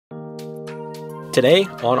Today,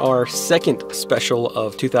 on our second special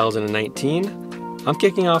of 2019, I'm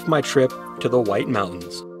kicking off my trip to the White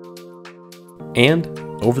Mountains. And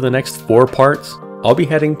over the next 4 parts, I'll be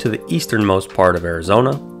heading to the easternmost part of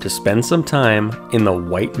Arizona to spend some time in the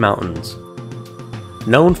White Mountains.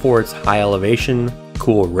 Known for its high elevation,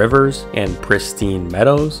 cool rivers, and pristine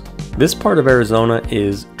meadows, this part of Arizona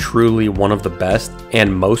is truly one of the best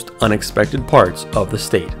and most unexpected parts of the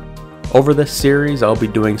state. Over this series, I'll be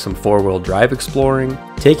doing some 4-wheel drive exploring,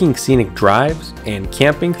 taking scenic drives, and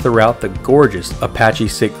camping throughout the gorgeous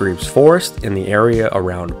Apache-Sitgreaves Forest in the area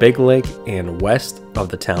around Big Lake and west of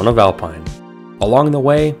the town of Alpine. Along the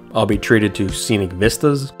way, I'll be treated to scenic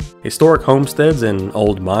vistas, historic homesteads and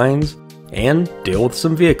old mines, and deal with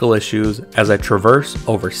some vehicle issues as I traverse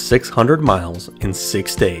over 600 miles in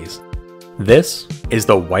 6 days. This is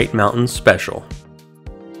the White Mountains Special.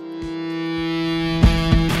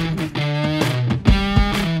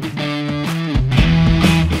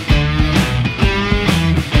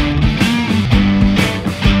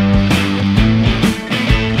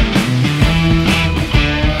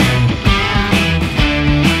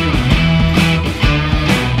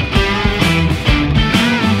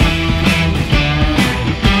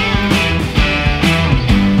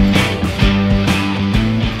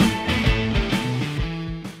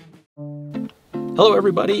 Hello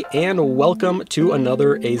everybody, and welcome to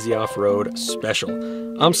another Azoffroad special.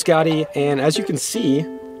 I'm Scotty, and as you can see,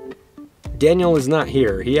 Daniel is not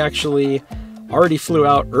here. He actually already flew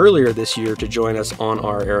out earlier this year to join us on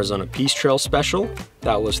our Arizona Peace Trail special.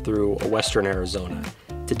 That was through western Arizona.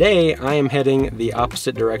 Today, I am heading the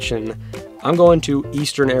opposite direction. I'm going to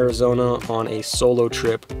eastern Arizona on a solo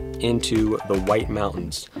trip into the White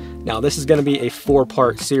Mountains. Now, this is going to be a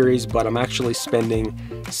 4-part series, but I'm actually spending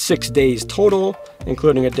 6 days total,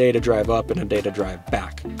 including a day to drive up and a day to drive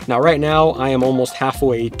back. Now, right now, I am almost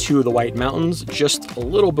halfway to the White Mountains, just a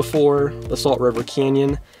little before the Salt River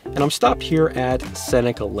Canyon, and I'm stopped here at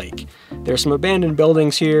Seneca Lake. There's some abandoned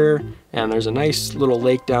buildings here, and there's a nice little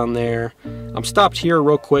lake down there. I'm stopped here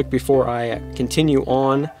real quick before I continue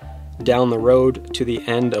on down the road to the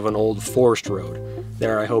end of an old forest road.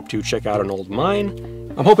 There I hope to check out an old mine.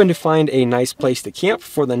 I'm hoping to find a nice place to camp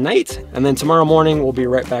for the night, and then tomorrow morning we'll be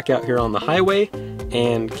right back out here on the highway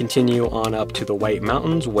and continue on up to the White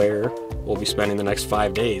Mountains, where we'll be spending the next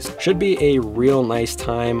 5 days. Should be a real nice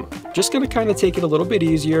time. Just gonna kind of take it a little bit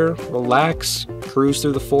easier, relax, cruise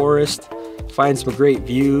through the forest, find some great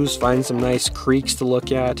views, find some nice creeks to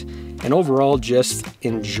look at, and overall just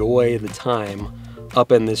enjoy the time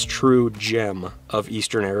up in this true gem of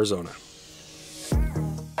eastern Arizona.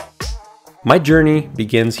 My journey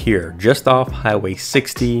begins here, just off Highway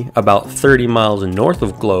 60, about 30 miles north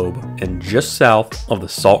of Globe and just south of the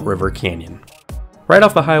Salt River Canyon. Right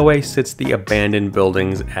off the highway sits the abandoned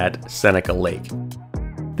buildings at Seneca Lake.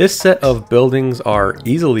 This set of buildings are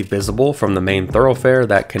easily visible from the main thoroughfare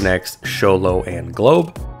that connects Show Low and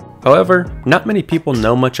Globe. However, not many people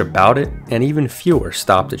know much about it, and even fewer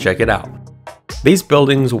stop to check it out. These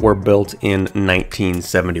buildings were built in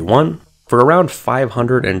 1971. For around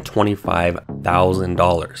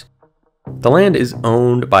 $525,000. The land is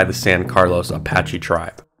owned by the San Carlos Apache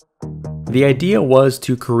tribe. The idea was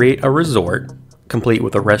to create a resort, complete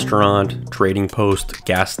with a restaurant, trading post,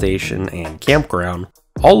 gas station, and campground,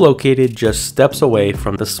 all located just steps away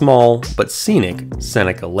from the small but scenic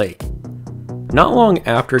Seneca Lake. Not long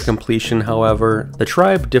after completion, however, the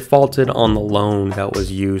tribe defaulted on the loan that was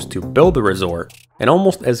used to build the resort, and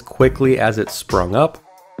almost as quickly as it sprung up,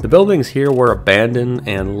 the buildings here were abandoned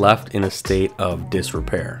and left in a state of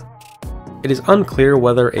disrepair. It is unclear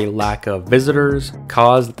whether a lack of visitors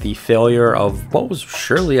caused the failure of what was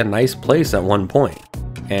surely a nice place at one point.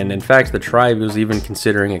 And in fact, the tribe was even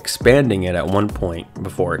considering expanding it at one point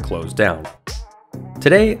before it closed down.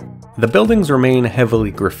 Today, the buildings remain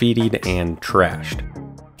heavily graffitied and trashed.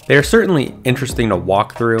 They are certainly interesting to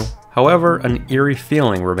walk through, however, an eerie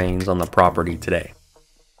feeling remains on the property today.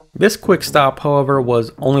 This quick stop, however,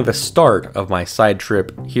 was only the start of my side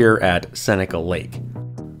trip here at Seneca Lake.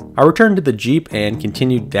 I returned to the Jeep and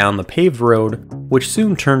continued down the paved road, which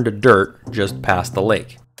soon turned to dirt just past the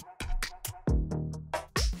lake.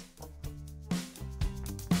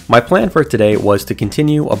 My plan for today was to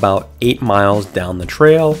continue about 8 miles down the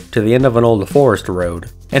trail to the end of an old forest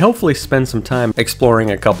road, and hopefully spend some time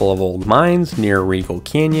exploring a couple of old mines near Regal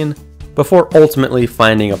Canyon, before ultimately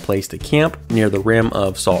finding a place to camp near the rim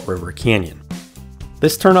of Salt River Canyon.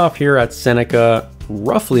 This turnoff here at Seneca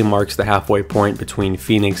roughly marks the halfway point between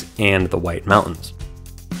Phoenix and the White Mountains.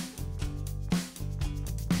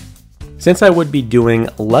 Since I would be doing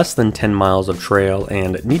less than 10 miles of trail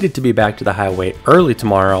and needed to be back to the highway early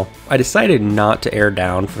tomorrow, I decided not to air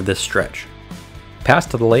down for this stretch.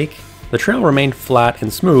 Past the lake, the trail remained flat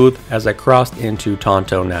and smooth as I crossed into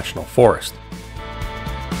Tonto National Forest.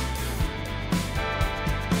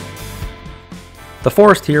 The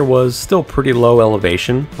forest here was still pretty low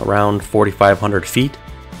elevation, around 4,500 feet,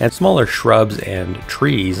 and smaller shrubs and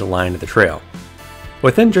trees lined the trail.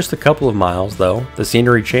 Within just a couple of miles, though, the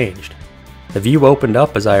scenery changed. The view opened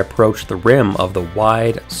up as I approached the rim of the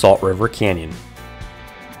wide Salt River Canyon.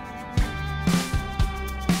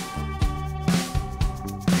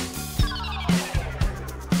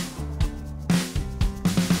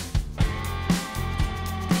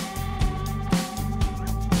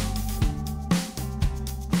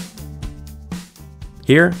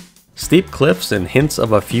 Here, steep cliffs and hints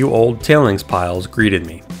of a few old tailings piles greeted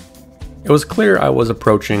me. It was clear I was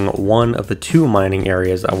approaching one of the two mining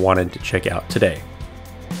areas I wanted to check out today.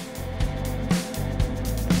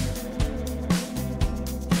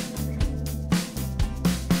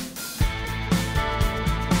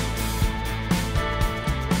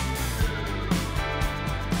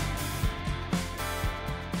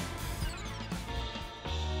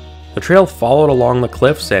 The trail followed along the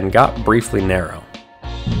cliffs and got briefly narrow.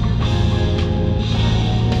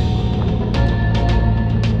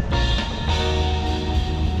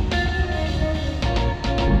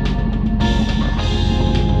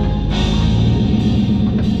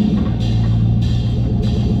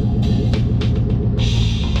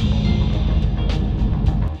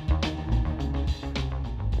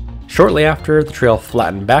 Shortly after, the trail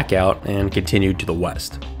flattened back out and continued to the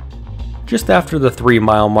west. Just after the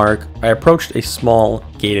 3-mile mark, I approached a small,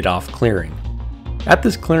 gated-off clearing. At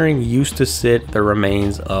this clearing used to sit the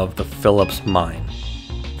remains of the Phillips Mine.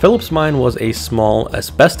 Phillips Mine was a small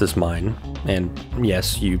asbestos mine, and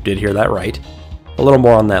yes, you did hear that right. A little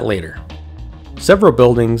more on that later. Several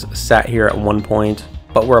buildings sat here at one point,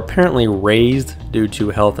 but were apparently razed due to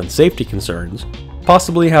health and safety concerns,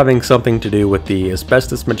 possibly having something to do with the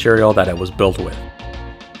asbestos material that it was built with.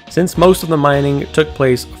 Since most of the mining took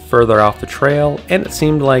place further off the trail and it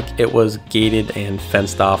seemed like it was gated and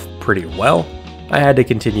fenced off pretty well, I had to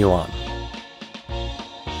continue on.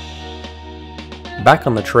 Back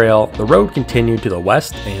on the trail, the road continued to the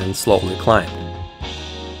west and slowly climbed.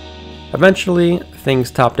 Eventually,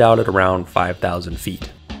 things topped out at around 5,000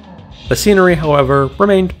 feet. The scenery, however,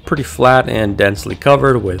 remained pretty flat and densely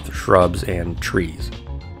covered with shrubs and trees.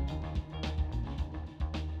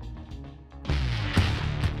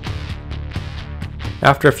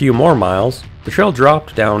 After a few more miles, the trail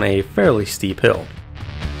dropped down a fairly steep hill.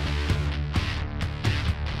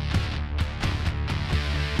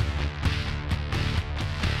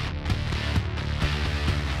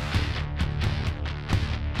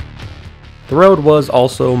 The road was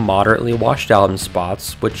also moderately washed out in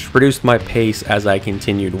spots, which reduced my pace as I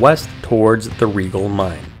continued west towards the Regal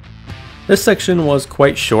Mine. This section was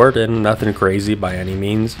quite short and nothing crazy by any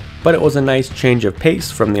means, but it was a nice change of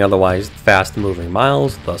pace from the otherwise fast-moving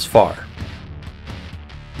miles thus far.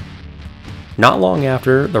 Not long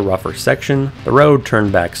after the rougher section, the road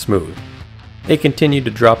turned back smooth. It continued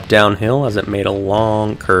to drop downhill as it made a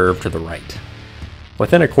long curve to the right.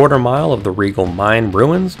 Within a quarter mile of the Regal Mine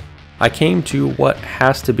ruins, I came to what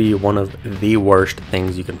has to be one of the worst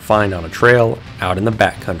things you can find on a trail out in the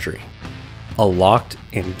backcountry: a locked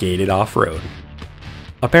and gated off-road.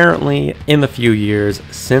 Apparently, in the few years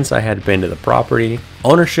since I had been to the property,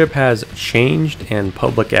 ownership has changed and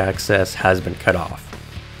public access has been cut off.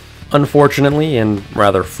 Unfortunately, and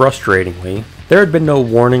rather frustratingly, there had been no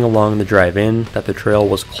warning along the drive-in that the trail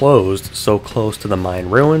was closed so close to the mine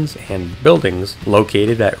ruins and buildings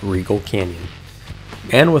located at Regal Canyon.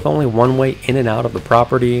 And with only one way in and out of the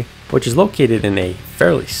property, which is located in a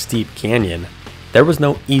fairly steep canyon, there was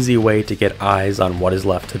no easy way to get eyes on what is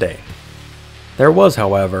left today. There was,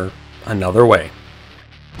 however, another way.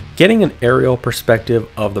 Getting an aerial perspective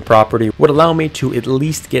of the property would allow me to at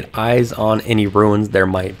least get eyes on any ruins there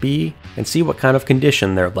might be and see what kind of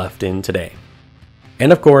condition they're left in today.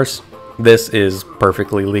 And of course, this is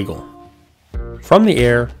perfectly legal. From the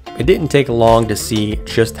air, it didn't take long to see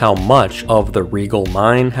just how much of the Regal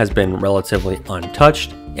Mine has been relatively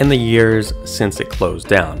untouched in the years since it closed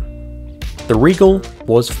down. The Regal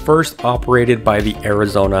was first operated by the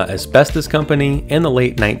Arizona Asbestos Company in the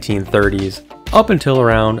late 1930s up until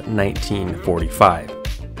around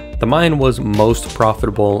 1945. The mine was most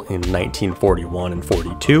profitable in 1941 and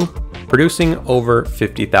 42, producing over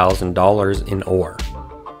 $50,000 in ore.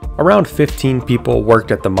 Around 15 people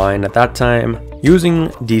worked at the mine at that time, using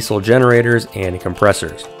diesel generators and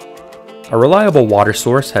compressors. A reliable water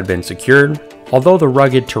source had been secured, although the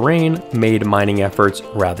rugged terrain made mining efforts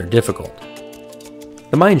rather difficult.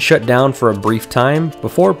 The mine shut down for a brief time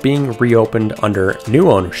before being reopened under new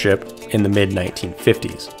ownership in the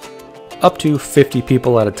mid-1950s. Up to 50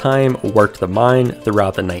 people at a time worked the mine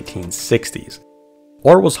throughout the 1960s.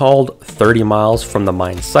 Ore was hauled 30 miles from the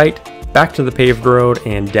mine site back to the paved road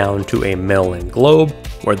and down to a mill in Globe,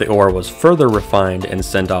 where the ore was further refined and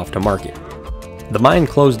sent off to market. The mine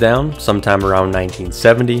closed down sometime around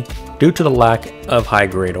 1970 due to the lack of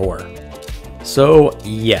high-grade ore. So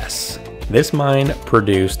yes, this mine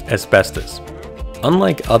produced asbestos.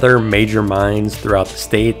 Unlike other major mines throughout the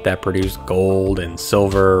state that produce gold and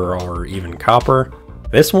silver or even copper,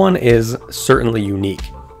 this one is certainly unique.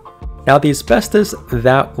 Now, the asbestos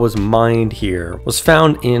that was mined here was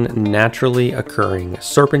found in naturally occurring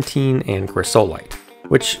serpentine and chrysolite,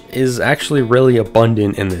 which is actually really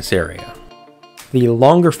abundant in this area. The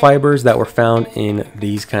longer fibers that were found in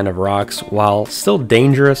these kind of rocks, while still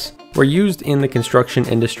dangerous, were used in the construction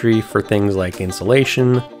industry for things like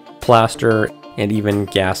insulation, plaster, and even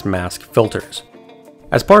gas mask filters.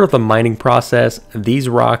 As part of the mining process, these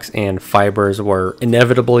rocks and fibers were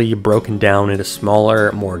inevitably broken down into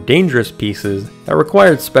smaller, more dangerous pieces that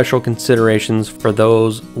required special considerations for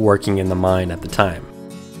those working in the mine at the time.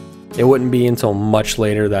 It wouldn't be until much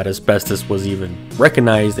later that asbestos was even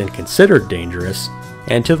recognized and considered dangerous,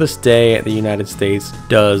 and to this day, the United States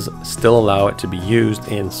does still allow it to be used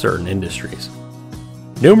in certain industries.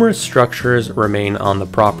 Numerous structures remain on the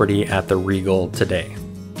property at the Regal today.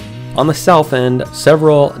 On the south end,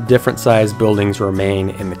 several different sized buildings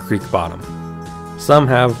remain in the creek bottom. Some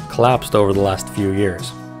have collapsed over the last few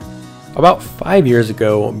years. About 5 years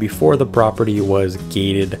ago, before the property was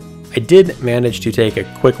gated, I did manage to take a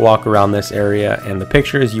quick walk around this area, and the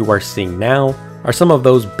pictures you are seeing now are some of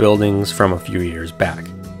those buildings from a few years back.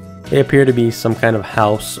 They appear to be some kind of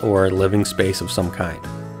house or living space of some kind.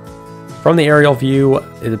 From the aerial view,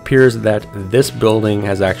 it appears that this building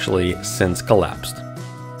has actually since collapsed.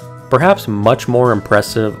 Perhaps much more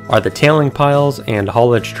impressive are the tailing piles and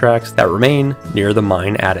haulage tracks that remain near the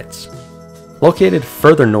mine adits. Located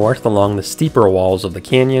further north along the steeper walls of the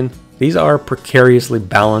canyon, these are precariously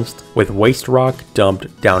balanced with waste rock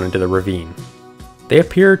dumped down into the ravine. They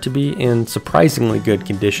appear to be in surprisingly good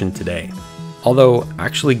condition today, although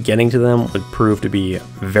actually getting to them would prove to be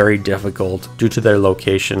very difficult due to their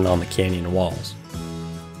location on the canyon walls.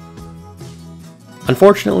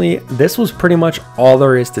 Unfortunately, this was pretty much all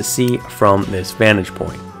there is to see from this vantage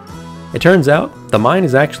point. It turns out the mine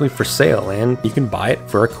is actually for sale and you can buy it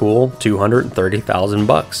for a cool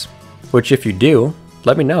 $230,000, which if you do,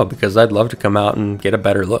 let me know because I'd love to come out and get a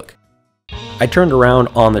better look. I turned around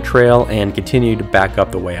on the trail and continued back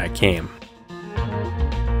up the way I came.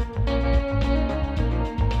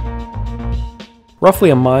 Roughly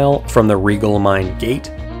a mile from the Regal Mine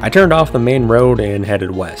gate, I turned off the main road and headed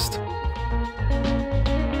west.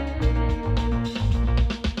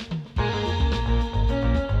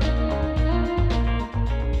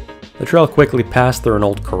 The trail quickly passed through an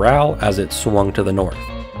old corral as it swung to the north.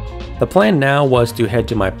 The plan now was to head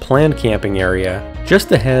to my planned camping area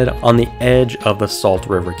just ahead on the edge of the Salt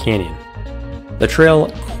River Canyon. The trail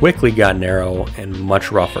quickly got narrow and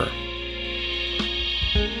much rougher.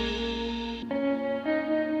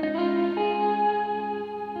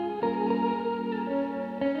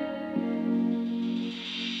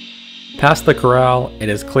 Past the corral, it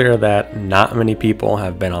is clear that not many people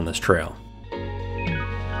have been on this trail.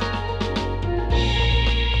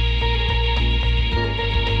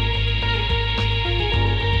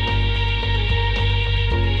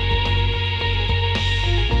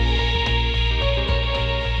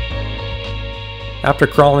 After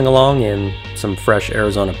crawling along in some fresh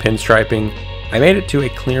Arizona pinstriping, I made it to a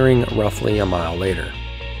clearing roughly a mile later.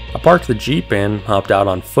 I parked the Jeep and hopped out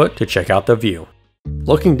on foot to check out the view.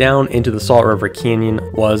 Looking down into the Salt River Canyon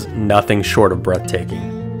was nothing short of breathtaking.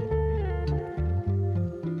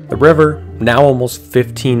 The river, now almost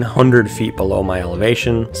 1,500 feet below my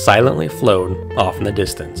elevation, silently flowed off in the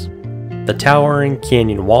distance. The towering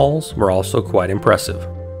canyon walls were also quite impressive.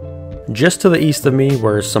 Just to the east of me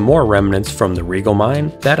were some more remnants from the Regal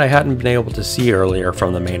Mine that I hadn't been able to see earlier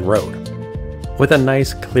from the main road. With a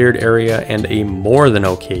nice cleared area and a more than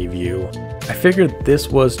okay view, I figured this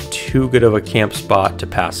was too good of a camp spot to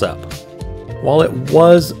pass up. While it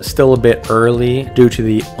was still a bit early due to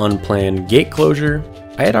the unplanned gate closure,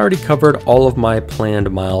 I had already covered all of my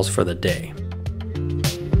planned miles for the day.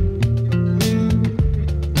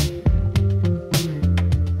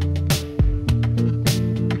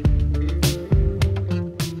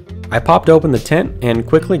 I popped open the tent and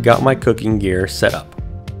quickly got my cooking gear set up.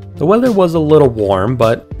 The weather was a little warm,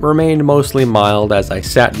 but remained mostly mild as I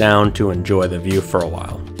sat down to enjoy the view for a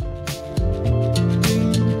while.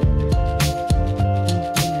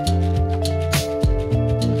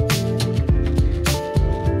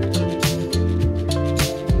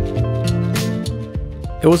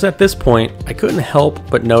 It was at this point I couldn't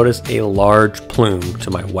help but notice a large plume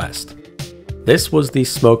to my west. This was the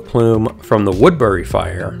smoke plume from the Woodbury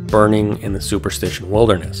fire burning in the Superstition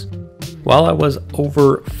Wilderness. While I was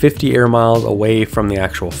over 50 air miles away from the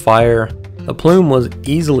actual fire, the plume was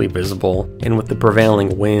easily visible, and with the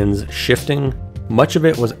prevailing winds shifting, much of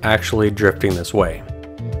it was actually drifting this way.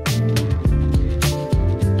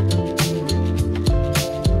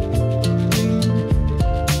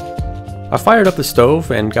 I fired up the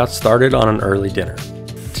stove and got started on an early dinner.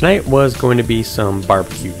 Tonight was going to be some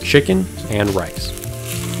barbecued chicken and rice.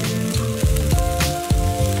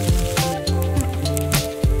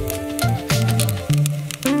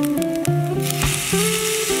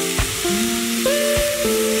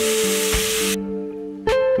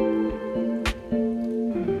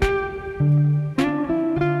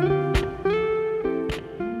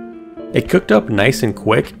 It cooked up nice and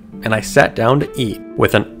quick, and I sat down to eat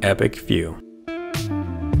with an epic view.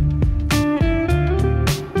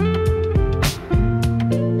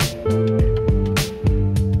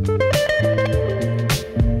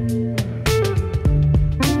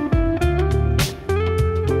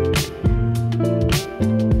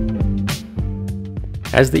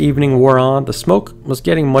 As the evening wore on, the smoke was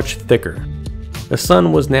getting much thicker. The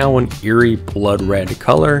sun was now an eerie blood red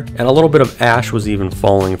color, and a little bit of ash was even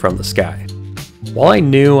falling from the sky. While I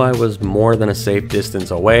knew I was more than a safe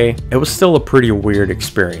distance away, it was still a pretty weird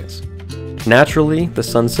experience. Naturally, the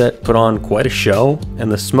sunset put on quite a show,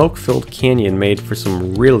 and the smoke-filled canyon made for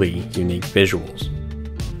some really unique visuals.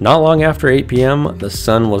 Not long after 8 p.m., the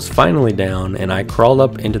sun was finally down and I crawled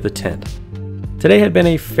up into the tent. Today had been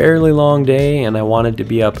a fairly long day, and I wanted to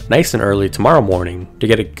be up nice and early tomorrow morning to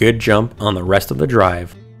get a good jump on the rest of the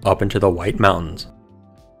drive up into the White Mountains.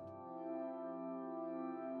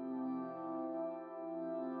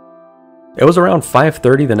 It was around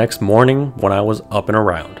 5:30 the next morning when I was up and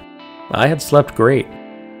around. I had slept great.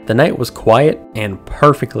 The night was quiet and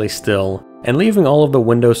perfectly still, and leaving all of the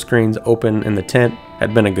window screens open in the tent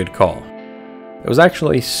had been a good call. It was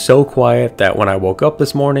actually so quiet that when I woke up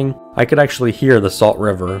this morning, I could actually hear the Salt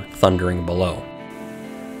River thundering below.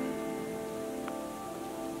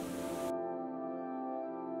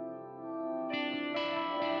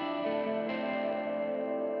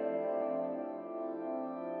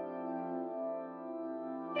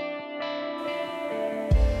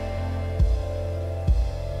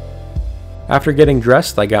 After getting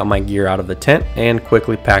dressed, I got my gear out of the tent and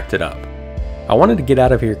quickly packed it up. I wanted to get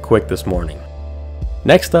out of here quick this morning.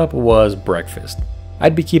 Next up was breakfast.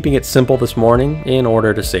 I'd be keeping it simple this morning in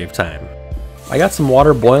order to save time. I got some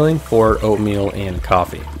water boiling for oatmeal and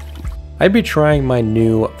coffee. I'd be trying my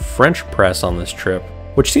new French press on this trip,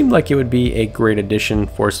 which seemed like it would be a great addition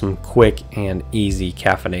for some quick and easy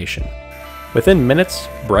caffeination. Within minutes,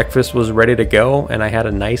 breakfast was ready to go and I had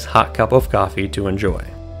a nice hot cup of coffee to enjoy.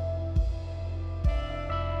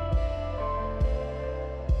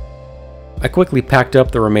 I quickly packed up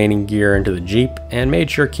the remaining gear into the Jeep and made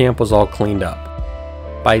sure camp was all cleaned up.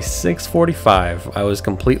 By 6:45, I was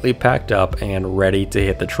completely packed up and ready to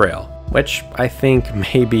hit the trail, which I think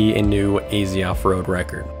may be a new AZ Off-Road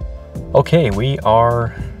record. Okay, we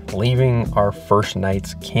are leaving our first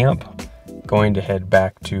night's camp, going to head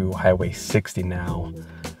back to Highway 60 now.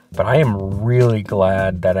 But I am really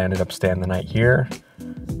glad that I ended up staying the night here.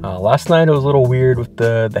 Last night it was a little weird with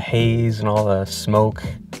the haze and all the smoke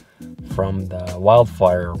from the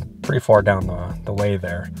wildfire pretty far down the way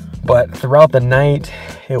there. But throughout the night,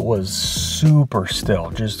 it was super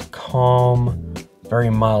still, just calm, very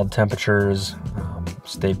mild temperatures,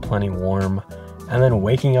 stayed plenty warm. And then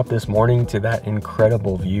waking up this morning to that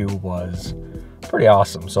incredible view was pretty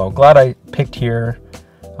awesome. So glad I picked here.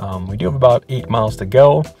 We do have about 8 miles to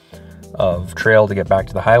go of trail to get back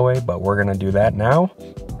to the highway, but we're gonna do that now.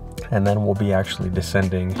 And then we'll be actually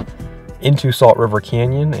descending into Salt River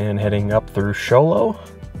Canyon and heading up through Show Low,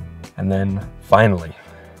 and then finally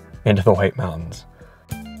into the White Mountains.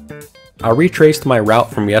 I retraced my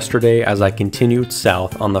route from yesterday as I continued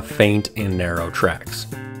south on the faint and narrow tracks.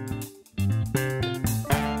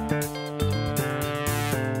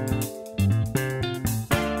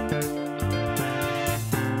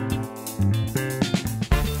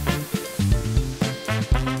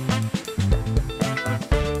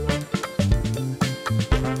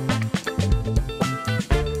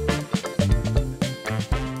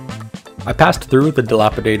 I passed through the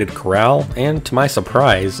dilapidated corral, and to my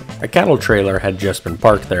surprise, a cattle trailer had just been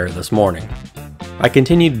parked there this morning. I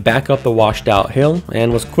continued back up the washed out hill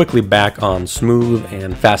and was quickly back on smooth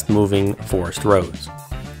and fast-moving forest roads.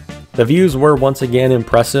 The views were once again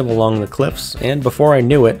impressive along the cliffs, and before I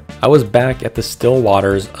knew it, I was back at the still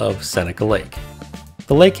waters of Seneca Lake.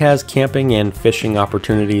 The lake has camping and fishing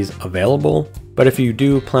opportunities available, but if you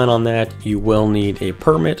do plan on that, you will need a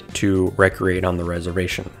permit to recreate on the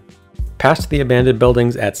reservation. Past the abandoned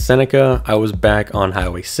buildings at Seneca, I was back on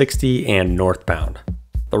Highway 60 and northbound.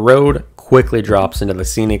 The road quickly drops into the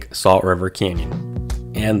scenic Salt River Canyon,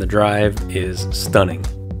 and the drive is stunning.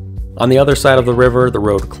 On the other side of the river, the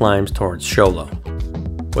road climbs towards Show Low.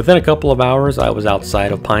 Within a couple of hours, I was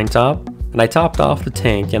outside of Pine Top, and I topped off the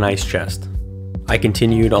tank and ice chest. I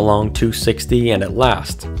continued along 260, and at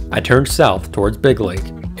last, I turned south towards Big Lake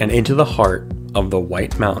and into the heart of the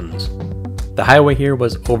White Mountains. The highway here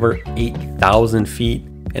was over 8,000 feet,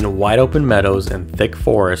 and wide open meadows and thick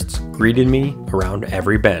forests greeted me around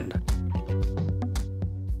every bend.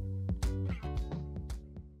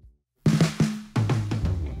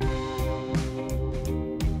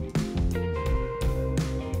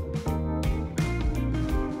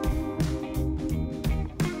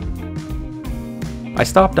 I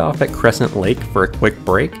stopped off at Crescent Lake for a quick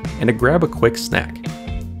break and to grab a quick snack.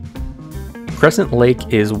 Crescent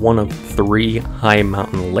Lake is one of 3 high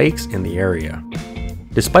mountain lakes in the area.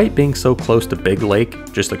 Despite being so close to Big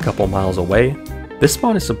Lake, just a couple miles away, this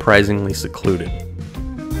spot is surprisingly secluded.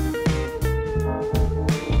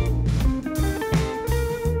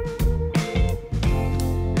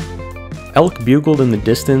 Elk bugled in the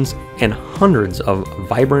distance, and hundreds of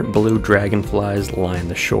vibrant blue dragonflies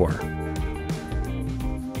lined the shore.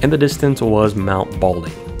 In the distance was Mount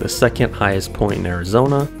Baldy, the second highest point in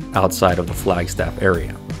Arizona outside of the Flagstaff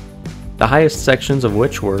area, the highest sections of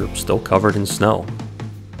which were still covered in snow.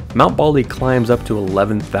 Mount Baldy climbs up to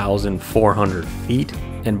 11,400 feet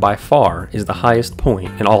and by far is the highest point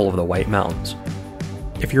in all of the White Mountains.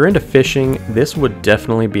 If you're into fishing, this would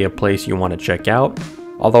definitely be a place you want to check out,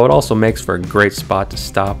 although it also makes for a great spot to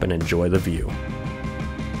stop and enjoy the view.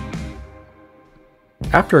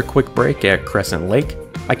 After a quick break at Crescent Lake,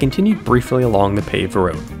 I continued briefly along the paved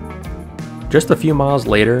road. Just a few miles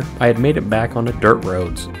later, I had made it back onto dirt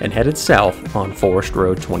roads and headed south on Forest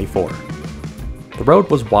Road 24. The road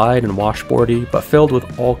was wide and washboardy, but filled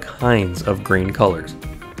with all kinds of green colors.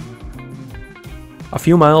 A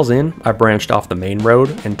few miles in, I branched off the main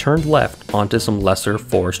road and turned left onto some lesser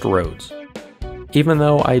forest roads. Even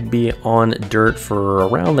though I'd be on dirt for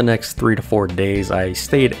around the next 3 to 4 days, I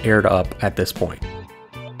stayed aired up at this point.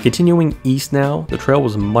 Continuing east now, the trail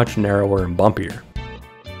was much narrower and bumpier.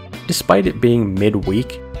 Despite it being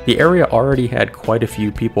midweek, the area already had quite a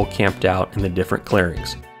few people camped out in the different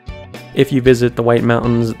clearings. If you visit the White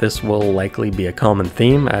Mountains, this will likely be a common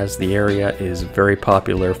theme as the area is very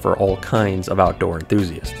popular for all kinds of outdoor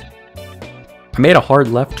enthusiasts. I made a hard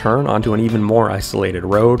left turn onto an even more isolated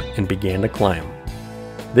road and began to climb.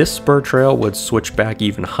 This spur trail would switch back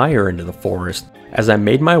even higher into the forest as I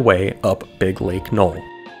made my way up Big Lake Knoll.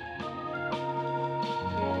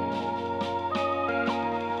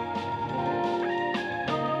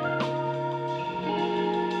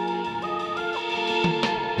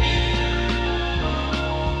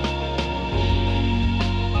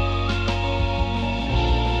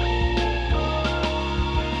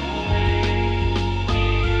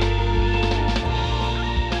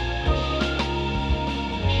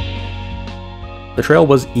 The trail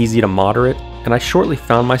was easy to moderate, and I shortly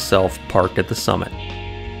found myself parked at the summit.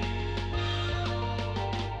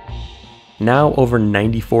 Now over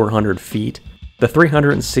 9,400 feet, the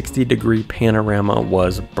 360-degree panorama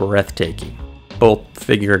was breathtaking, both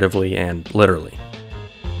figuratively and literally.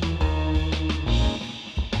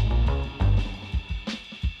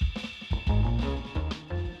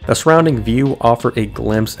 The surrounding view offered a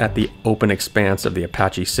glimpse at the open expanse of the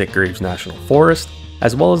Apache-Sitgreaves National Forest,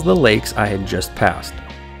 as well as the lakes I had just passed.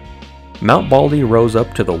 Mount Baldy rose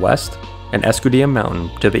up to the west, and Escudilla Mountain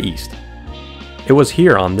to the east. It was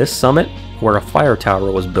here on this summit where a fire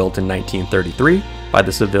tower was built in 1933 by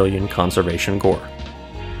the Civilian Conservation Corps.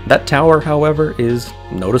 That tower, however, is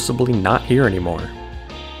noticeably not here anymore.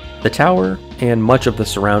 The tower and much of the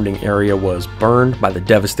surrounding area was burned by the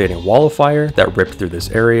devastating wall of fire that ripped through this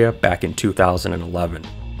area back in 2011.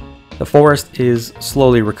 The forest is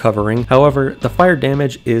slowly recovering, however, the fire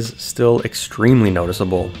damage is still extremely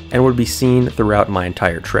noticeable and would be seen throughout my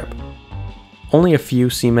entire trip. Only a few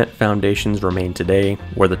cement foundations remain today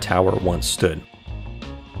where the tower once stood.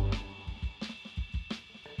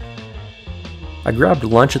 I grabbed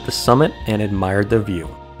lunch at the summit and admired the view.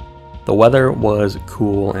 The The weather was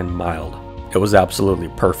cool and mild. It was absolutely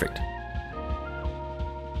perfect.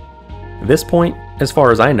 This point, as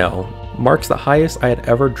far as I know, marks the highest I had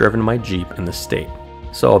ever driven my Jeep in the state,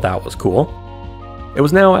 so that was cool. It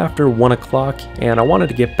was now after 1 o'clock and I wanted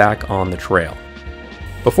to get back on the trail.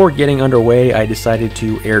 Before getting underway, I decided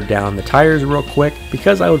to air down the tires real quick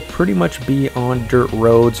because I would pretty much be on dirt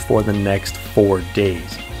roads for the next 4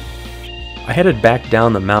 days. I headed back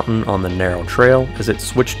down the mountain on the narrow trail as it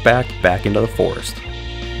switched back into the forest.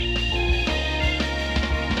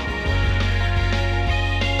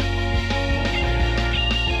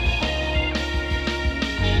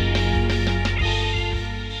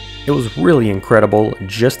 It was really incredible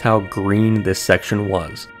just how green this section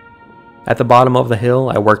was. At the bottom of the hill,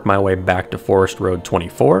 I worked my way back to Forest Road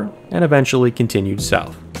 24 and eventually continued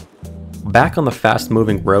south. Back on the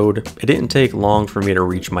fast-moving road, it didn't take long for me to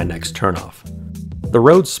reach my next turnoff. The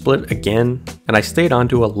road split again, and I stayed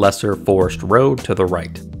onto a lesser forest road to the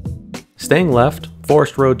right. Staying left,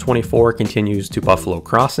 Forest Road 24 continues to Buffalo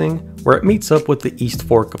Crossing, where it meets up with the East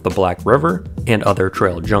Fork of the Black River and other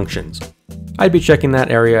trail junctions. I'd be checking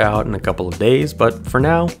that area out in a couple of days, but for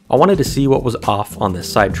now, I wanted to see what was off on this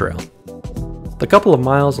side trail. The couple of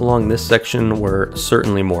miles along this section were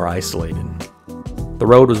certainly more isolated. The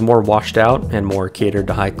road was more washed out and more catered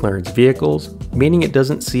to high clearance vehicles, meaning it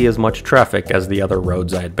doesn't see as much traffic as the other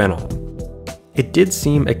roads I had been on. It did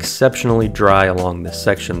seem exceptionally dry along this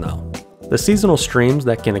section though. The seasonal streams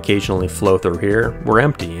that can occasionally flow through here were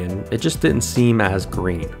empty and it just didn't seem as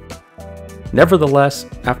green. Nevertheless,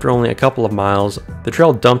 after only a couple of miles, the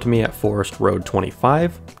trail dumped me at Forest Road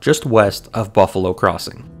 25, just west of Buffalo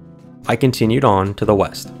Crossing. I continued on to the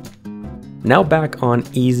west. Now back on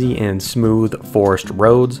easy and smooth forest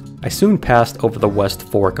roads, I soon passed over the West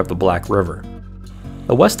Fork of the Black River.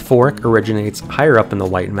 The West Fork originates higher up in the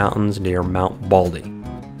White Mountains near Mount Baldy.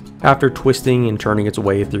 After twisting and turning its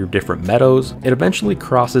way through different meadows, it eventually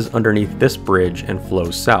crosses underneath this bridge and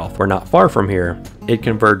flows south, where not far from here, it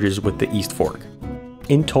converges with the East Fork.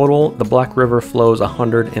 In total, the Black River flows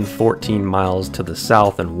 114 miles to the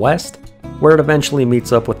south and west, where it eventually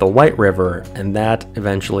meets up with the White River, and that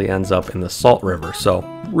eventually ends up in the Salt River, so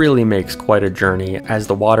really makes quite a journey as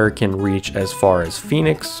the water can reach as far as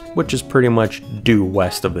Phoenix, which is pretty much due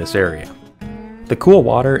west of this area. The cool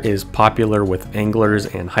water is popular with anglers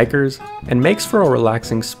and hikers, and makes for a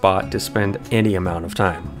relaxing spot to spend any amount of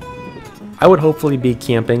time. I would hopefully be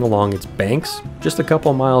camping along its banks, just a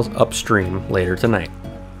couple miles upstream later tonight.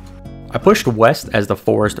 I pushed west as the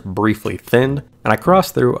forest briefly thinned, and I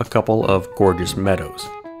crossed through a couple of gorgeous meadows.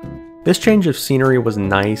 This change of scenery was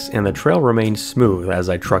nice, and the trail remained smooth as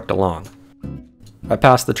I trucked along. I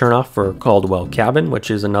passed the turnoff for Caldwell Cabin,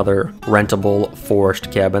 which is another rentable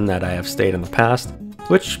forest cabin that I have stayed in the past,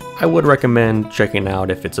 which I would recommend checking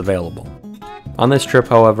out if it's available. On this trip,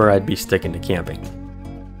 however, I'd be sticking to camping.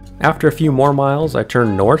 After a few more miles, I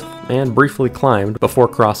turned north and briefly climbed before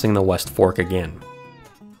crossing the West Fork again.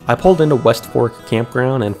 I pulled into West Fork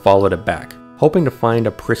Campground and followed it back, hoping to find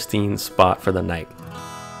a pristine spot for the night.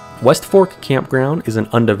 West Fork Campground is an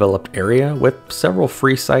undeveloped area with several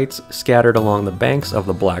free sites scattered along the banks of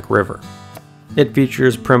the Black River. It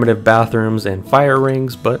features primitive bathrooms and fire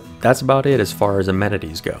rings, but that's about it as far as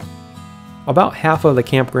amenities go. About half of the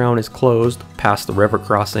campground is closed past the river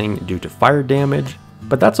crossing due to fire damage,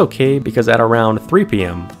 but that's okay because at around 3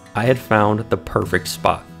 p.m. I had found the perfect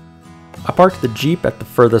spot. I parked the Jeep at the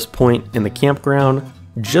furthest point in the campground,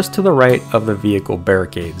 just to the right of the vehicle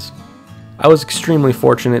barricades. I was extremely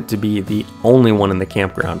fortunate to be the only one in the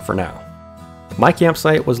campground for now. My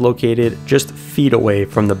campsite was located just feet away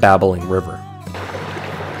from the babbling river.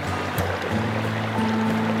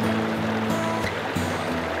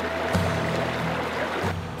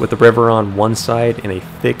 With the river on one side and a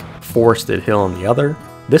thick forested hill on the other,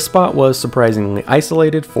 this spot was surprisingly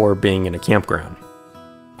isolated for being in a campground.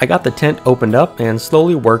 I got the tent opened up and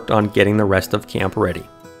slowly worked on getting the rest of camp ready.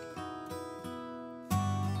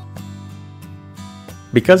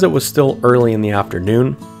 Because it was still early in the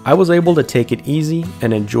afternoon, I was able to take it easy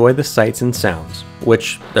and enjoy the sights and sounds,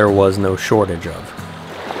 which there was no shortage of.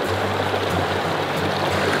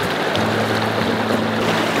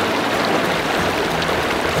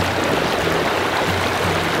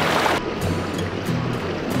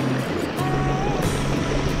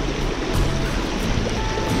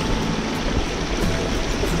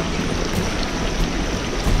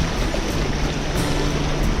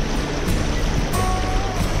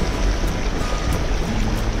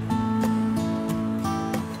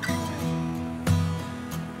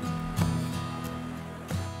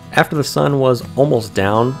 After the sun was almost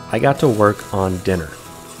down, I got to work on dinner.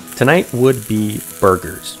 Tonight would be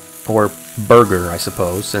burgers. or burger I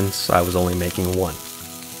suppose, since I was only making one.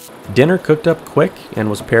 Dinner cooked up quick and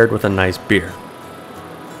was paired with a nice beer.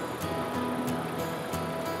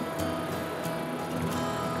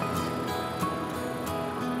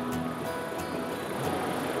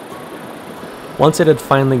 Once it had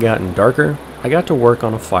finally gotten darker, I got to work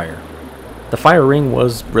on a fire. The fire ring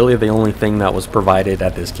was really the only thing that was provided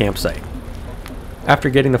at this campsite. After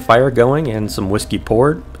getting the fire going and some whiskey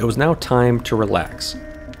poured, it was now time to relax.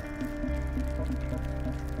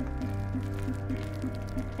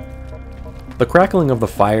 The crackling of the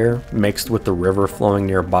fire, mixed with the river flowing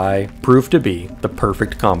nearby, proved to be the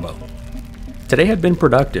perfect combo. Today had been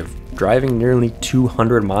productive, driving nearly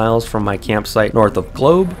 200 miles from my campsite north of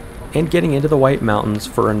Globe and getting into the White Mountains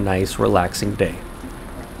for a nice relaxing day.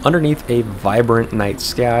 Underneath a vibrant night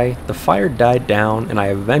sky, the fire died down and I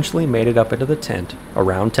eventually made it up into the tent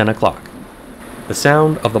around 10 o'clock. The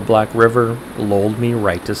sound of the Black River lulled me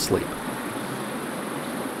right to sleep.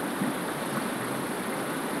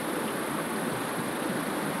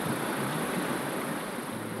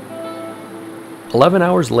 "11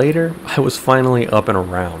 hours later, I was finally up and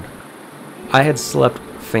around. I had slept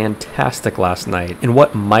fantastic last night in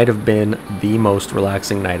what might have been the most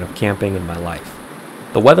relaxing night of camping in my life.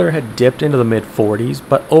 The weather had dipped into the mid-40s,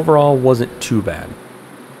 but overall wasn't too bad.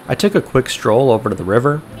 I took a quick stroll over to the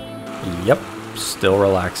river. Yep, still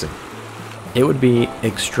relaxing. It would be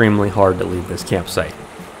extremely hard to leave this campsite.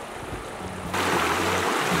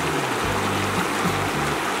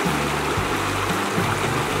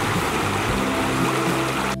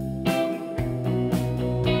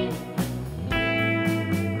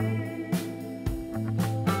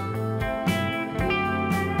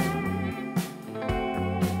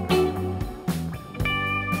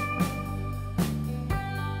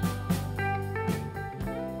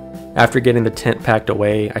 After getting the tent packed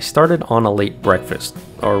away, I started on a late breakfast,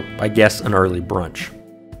 or I guess an early brunch.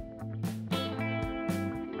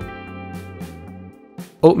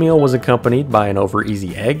 Oatmeal was accompanied by an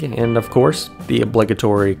over-easy egg and, of course, the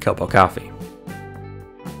obligatory cup of coffee.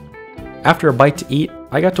 After a bite to eat,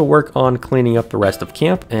 I got to work on cleaning up the rest of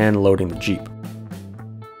camp and loading the Jeep.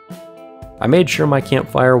 I made sure my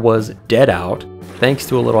campfire was dead out, thanks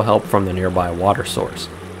to a little help from the nearby water source.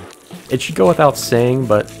 It should go without saying,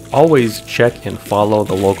 but always check and follow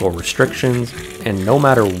the local restrictions, and no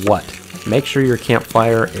matter what, make sure your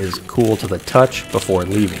campfire is cool to the touch before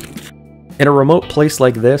leaving. In a remote place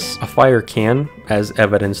like this, a fire can, as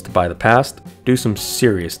evidenced by the past, do some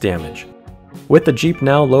serious damage. With the Jeep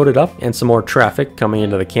now loaded up and some more traffic coming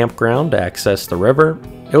into the campground to access the river,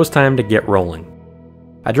 it was time to get rolling.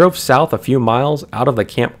 I drove south a few miles out of the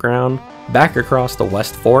campground, back across the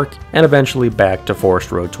West Fork, and eventually back to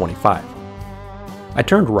Forest Road 25. I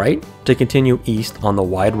turned right to continue east on the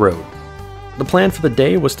wide road. The plan for the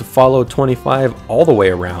day was to follow 25 all the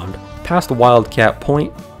way around, past Wildcat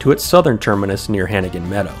Point to its southern terminus near Hannigan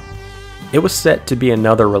Meadow. It was set to be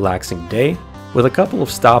another relaxing day, with a couple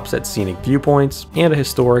of stops at scenic viewpoints and a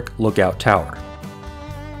historic lookout tower.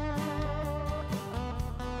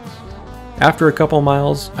 After a couple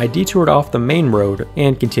miles, I detoured off the main road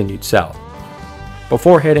and continued south.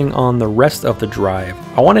 Before heading on the rest of the drive,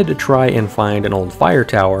 I wanted to try and find an old fire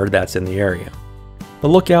tower that's in the area. The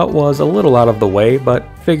lookout was a little out of the way, but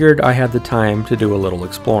figured I had the time to do a little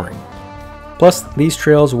exploring. Plus, these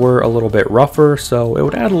trails were a little bit rougher, so it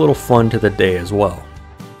would add a little fun to the day as well.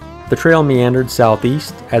 The trail meandered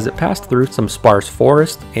southeast as it passed through some sparse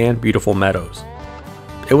forest and beautiful meadows.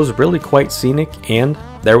 It was really quite scenic, and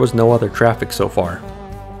there was no other traffic so far.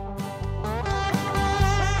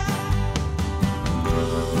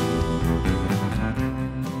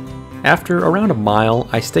 After around a mile,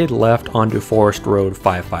 I stayed left onto Forest Road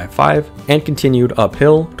 555 and continued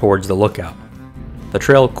uphill towards the lookout. The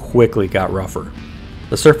trail quickly got rougher.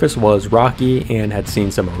 The surface was rocky and had seen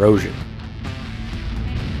some erosion.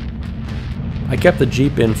 I kept the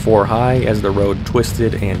Jeep in 4 high as the road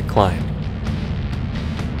twisted and climbed.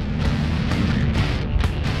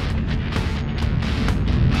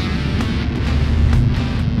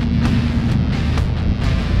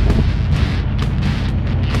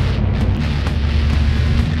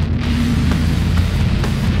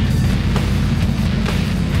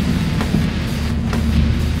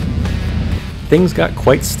 Things got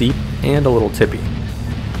quite steep and a little tippy.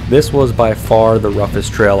 This was by far the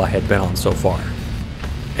roughest trail I had been on so far.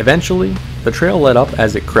 Eventually, the trail led up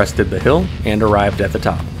as it crested the hill and arrived at the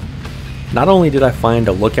top. Not only did I find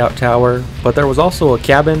a lookout tower, but there was also a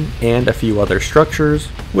cabin and a few other structures,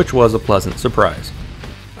 which was a pleasant surprise.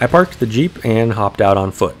 I parked the Jeep and hopped out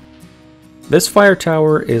on foot. This fire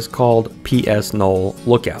tower is called P.S. Knoll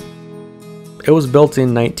Lookout. It was built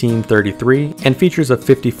in 1933 and features a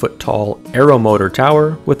 50-foot tall aeromotor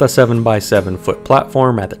tower with a 7x7-foot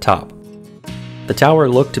platform at the top. The tower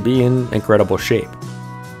looked to be in incredible shape.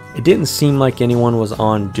 It didn't seem like anyone was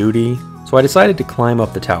on duty, so I decided to climb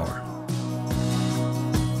up the tower.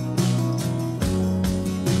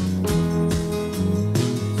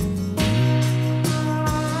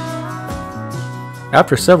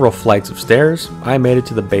 After several flights of stairs, I made it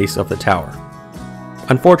to the base of the tower.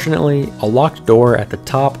 Unfortunately, a locked door at the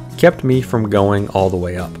top kept me from going all the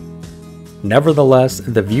way up. Nevertheless,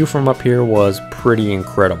 the view from up here was pretty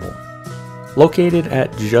incredible. Located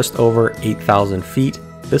at just over 8,000 feet,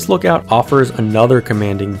 this lookout offers another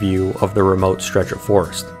commanding view of the remote stretch of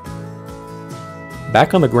forest.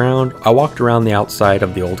 Back on the ground, I walked around the outside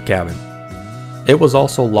of the old cabin. It was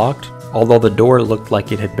also locked, although the door looked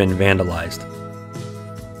like it had been vandalized.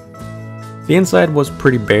 The inside was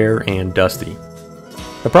pretty bare and dusty.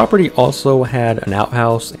 The property also had an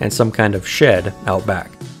outhouse and some kind of shed out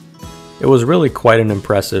back. It was really quite an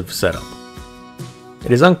impressive setup.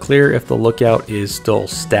 It is unclear if the lookout is still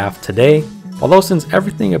staffed today, although since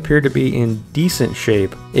everything appeared to be in decent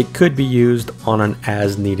shape, it could be used on an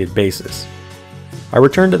as-needed basis. I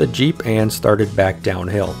returned to the Jeep and started back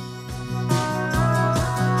downhill.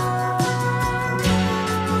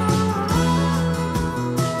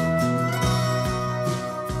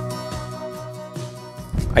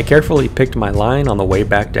 I carefully picked my line on the way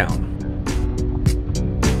back down.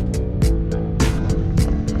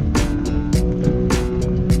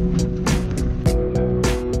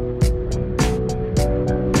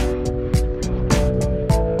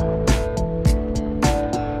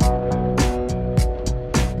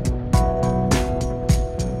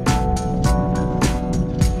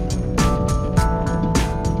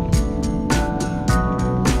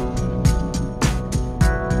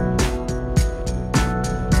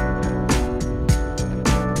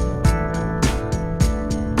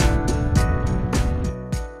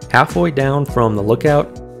 Halfway down from the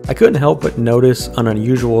lookout, I couldn't help but notice an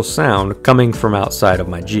unusual sound coming from outside of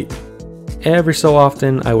my Jeep. Every so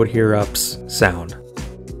often I would hear a psst sound.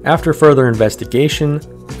 After further investigation,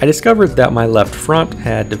 I discovered that my left front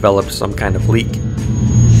had developed some kind of leak.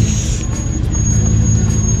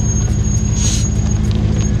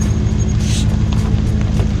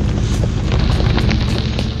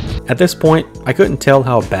 At this point, I couldn't tell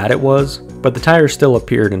how bad it was, but the tire still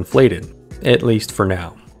appeared inflated, at least for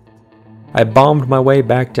now. I bombed my way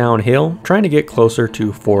back downhill, trying to get closer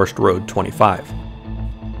to Forest Road 25.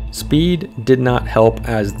 Speed did not help,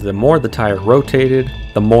 as the more the tire rotated,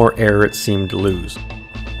 the more air it seemed to lose.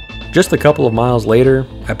 Just a couple of miles later,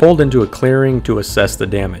 I pulled into a clearing to assess the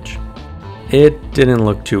damage. It didn't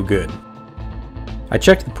look too good. I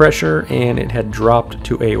checked the pressure and it had dropped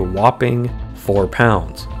to a whopping 4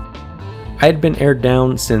 pounds. I had been aired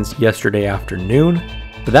down since yesterday afternoon,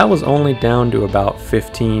 but that was only down to about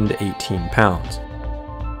 15 to 18 pounds.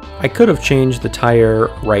 I could have changed the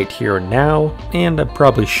tire right here and now, and I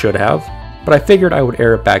probably should have, but I figured I would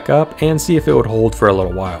air it back up and see if it would hold for a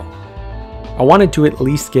little while. I wanted to at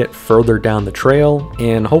least get further down the trail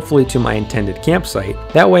and hopefully to my intended campsite.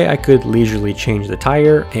 That way I could leisurely change the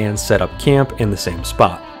tire and set up camp in the same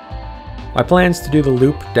spot. My plans to do the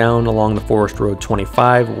loop down along the Forest Road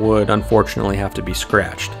 25 would unfortunately have to be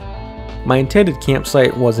scratched. My intended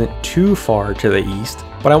campsite wasn't too far to the east,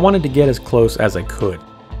 but I wanted to get as close as I could.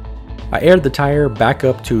 I aired the tire back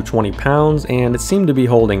up to 20 pounds and it seemed to be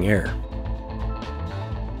holding air.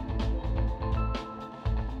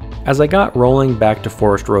 As I got rolling back to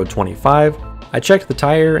Forest Road 25, I checked the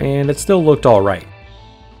tire and it still looked alright.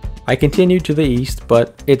 I continued to the east,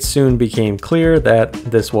 but it soon became clear that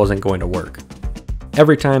this wasn't going to work.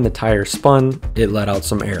 Every time the tire spun, it let out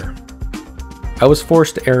some air. I was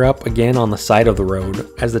forced to air up again on the side of the road,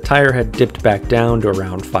 as the tire had dipped back down to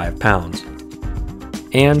around 5 pounds.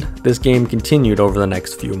 And this game continued over the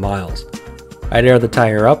next few miles. I'd air the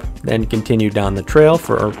tire up, then continue down the trail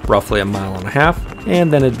for roughly a mile and a half,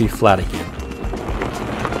 and then it'd be flat again.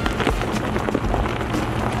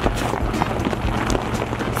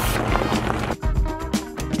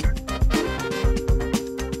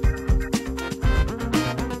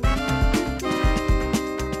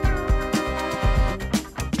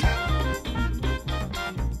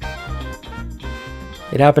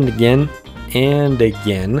 It happened again, and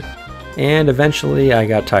again, and eventually I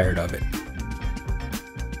got tired of it.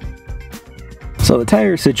 So the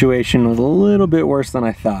tire situation was a little bit worse than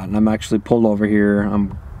I thought, and I'm actually pulled over here.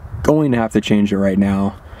 I'm going to have to change it right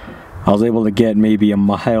now. I was able to get maybe a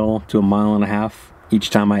mile to a mile and a half each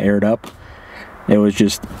time I aired up. It was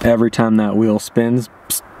just every time that wheel spins,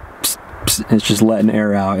 pss, pss, pss, it's just letting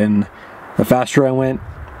air out, and The faster I went,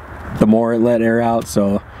 the more it let air out,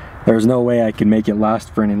 so there was no way I could make it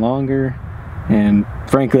last for any longer. And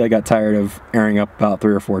frankly, I got tired of airing up about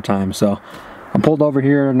 3 or 4 times, so I'm pulled over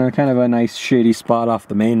here in a kind of a nice shady spot off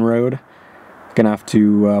the main road. Gonna have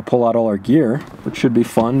to pull out all our gear, which should be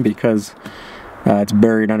fun because it's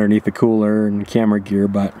buried underneath the cooler and camera gear,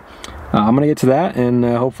 but I'm gonna get to that, and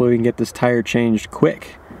hopefully we can get this tire changed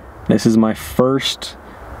quick. This is my first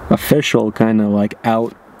official kind of like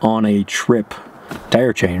out on a trip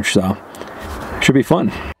tire change, so should be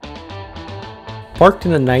fun. Parked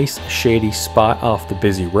in a nice shady spot off the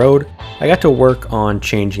busy road, I got to work on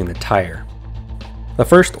changing the tire. The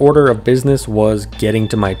first order of business was getting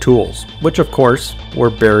to my tools, which of course were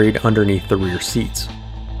buried underneath the rear seats.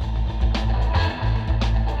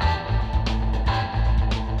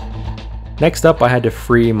 Next up, I had to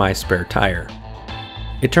free my spare tire.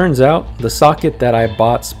 It turns out the socket that I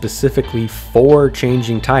bought specifically for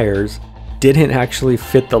changing tires didn't actually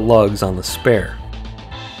fit the lugs on the spare.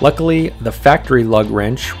 Luckily, the factory lug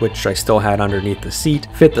wrench, which I still had underneath the seat,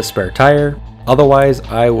 fit the spare tire. Otherwise,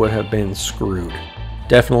 I would have been screwed.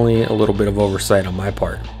 Definitely a little bit of oversight on my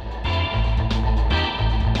part.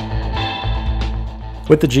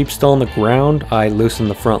 With the Jeep still on the ground, I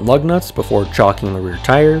loosened the front lug nuts before chalking the rear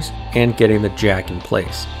tires and getting the jack in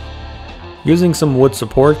place. Using some wood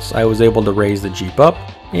supports, I was able to raise the Jeep up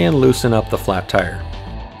and loosen up the flat tire.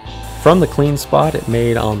 From the clean spot it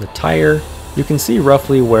made on the tire, you can see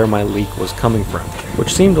roughly where my leak was coming from,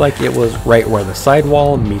 which seemed like it was right where the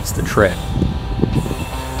sidewall meets the tread.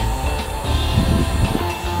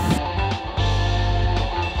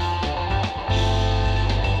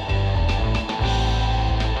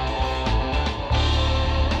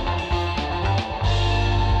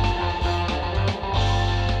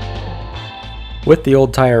 With the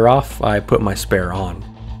old tire off, I put my spare on.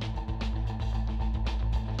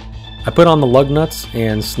 I put on the lug nuts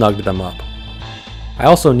and snugged them up. I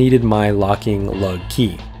also needed my locking lug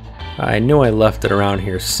key. I knew I left it around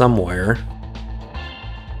here somewhere.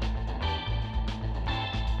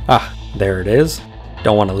 Ah, there it is.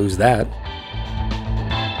 Don't want to lose that.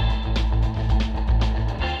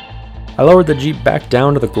 I lowered the Jeep back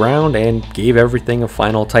down to the ground and gave everything a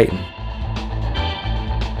final tighten.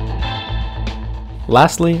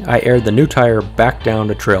 Lastly, I aired the new tire back down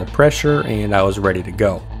to trail pressure and I was ready to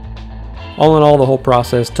go. All in all, the whole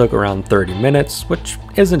process took around 30 minutes, which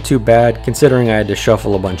isn't too bad considering I had to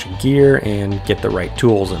shuffle a bunch of gear and get the right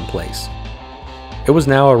tools in place. It was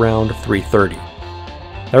now around 3:30.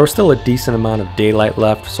 There was still a decent amount of daylight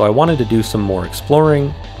left, so I wanted to do some more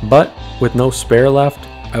exploring, but with no spare left,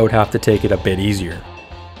 I would have to take it a bit easier.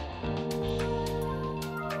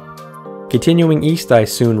 Continuing east, I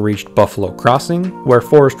soon reached Buffalo Crossing, where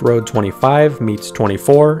Forest Road 25 meets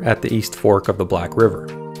 24 at the East Fork of the Black River.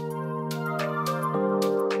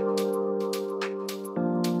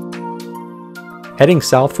 Heading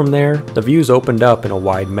south from there, the views opened up in a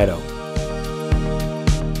wide meadow.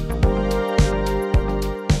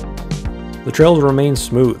 The trails remained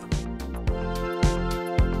smooth.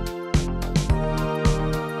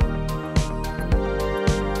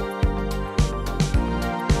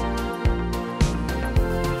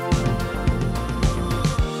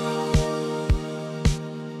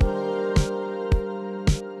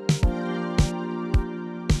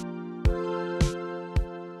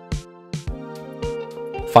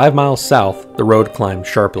 Five miles south, the road climbed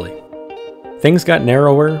sharply. Things got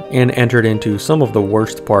narrower and entered into some of the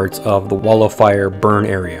worst parts of the Wall of Fire burn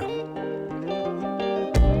area.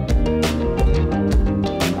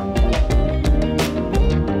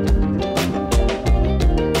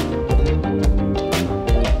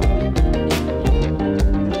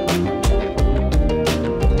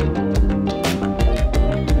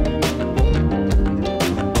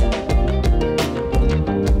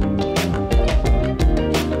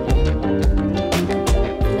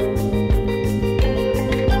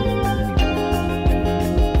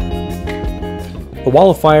 The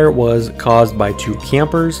Wall of Fire was caused by 2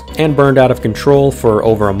 campers and burned out of control for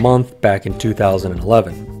over a month back in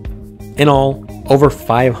 2011. In all, over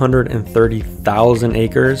 530,000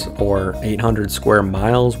 acres or 800 square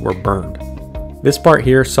miles were burned. This part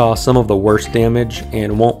here saw some of the worst damage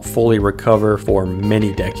and won't fully recover for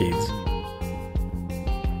many decades.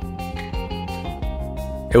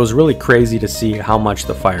 It was really crazy to see how much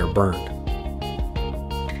the fire burned.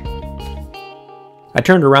 I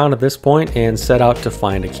turned around at this point and set out to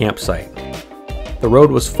find a campsite. The road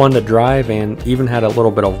was fun to drive and even had a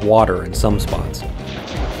little bit of water in some spots.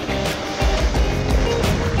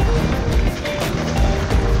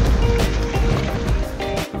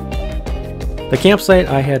 The campsite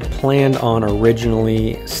I had planned on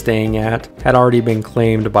originally staying at had already been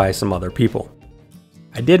claimed by some other people.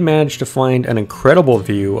 I did manage to find an incredible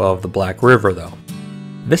view of the Black River though.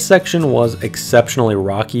 This section was exceptionally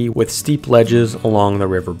rocky with steep ledges along the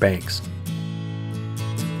river banks.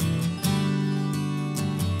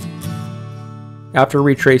 After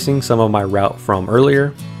retracing some of my route from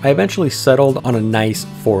earlier, I eventually settled on a nice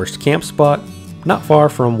forest camp spot not far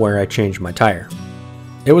from where I changed my tire.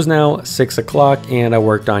 It was now 6 o'clock and I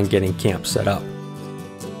worked on getting camp set up.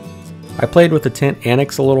 I played with the tent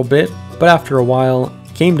annex a little bit, but after a while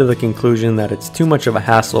came to the conclusion that it's too much of a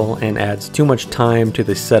hassle and adds too much time to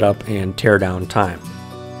the setup and tear down time.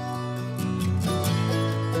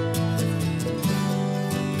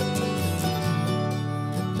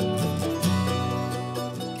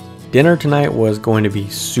 Dinner tonight was going to be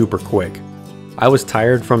super quick. I was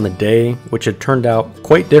tired from the day, which had turned out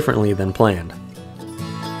quite differently than planned.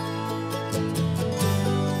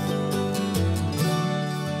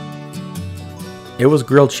 It was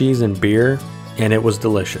grilled cheese and beer, and it was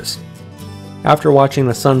delicious. After watching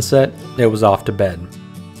the sunset, it was off to bed.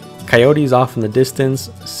 Coyotes off in the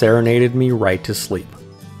distance serenaded me right to sleep.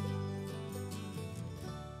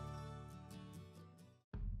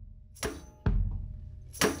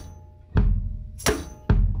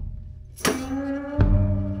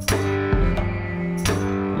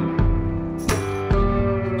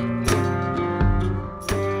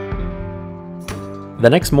 The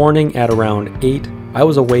next morning at around 8, I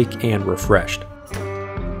was awake and refreshed.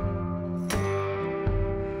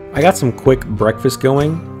 I got some quick breakfast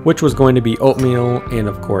going, which was going to be oatmeal and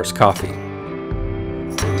of course coffee.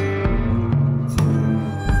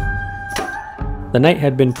 The night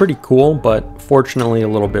had been pretty cool, but fortunately a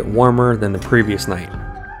little bit warmer than the previous night.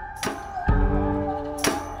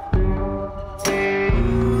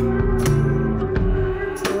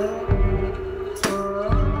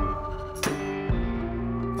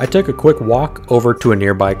 I took a quick walk over to a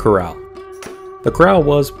nearby corral. The corral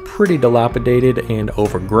was pretty dilapidated and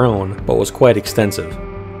overgrown, but was quite extensive.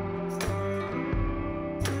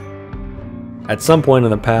 At some point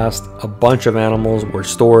in the past, a bunch of animals were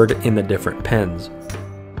stored in the different pens.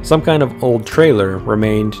 Some kind of old trailer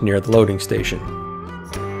remained near the loading station.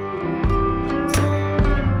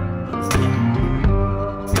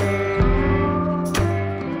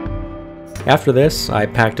 After this, I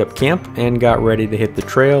packed up camp and got ready to hit the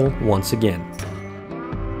trail once again.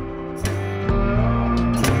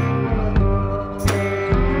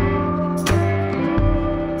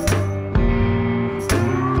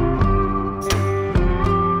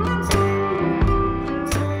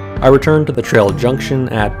 I returned to the trail junction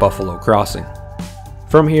at Buffalo Crossing.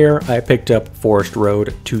 From here, I picked up Forest Road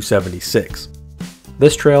 276.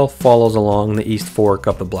 This trail follows along the East Fork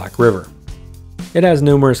of the Black River. It has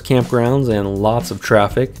numerous campgrounds and lots of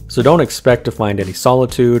traffic, so don't expect to find any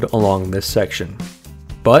solitude along this section.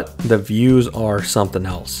 But the views are something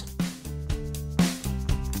else.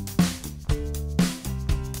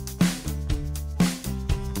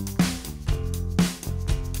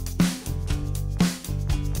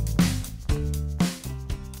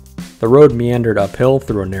 The road meandered uphill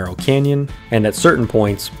through a narrow canyon, and at certain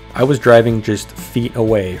points, I was driving just feet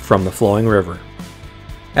away from the flowing river.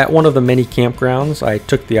 At one of the many campgrounds, I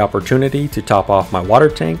took the opportunity to top off my water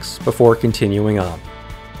tanks before continuing on.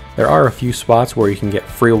 There are a few spots where you can get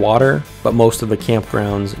free water, but most of the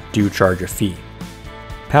campgrounds do charge a fee.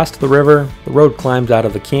 Past the river, the road climbs out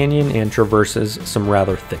of the canyon and traverses some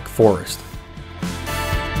rather thick forest.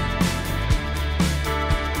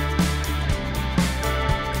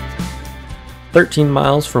 "13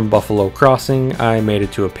 miles from Buffalo Crossing, I made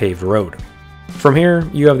it to a paved road. From here,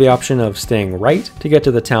 you have the option of staying right to get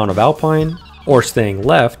to the town of Alpine, or staying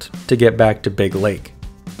left to get back to Big Lake.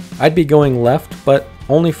 I'd be going left, but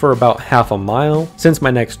only for about half a mile, since my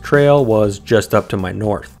next trail was just up to my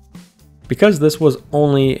north. Because this was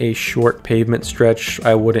only a short pavement stretch,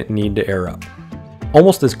 I wouldn't need to air up.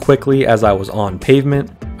 Almost as quickly as I was on pavement,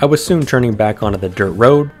 I was soon turning back onto the dirt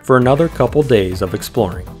road for another couple days of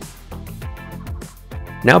exploring.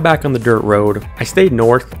 Now back on the dirt road, I stayed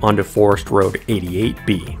north onto Forest Road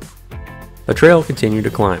 88B. The trail continued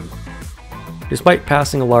to climb. Despite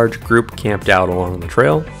passing a large group camped out along the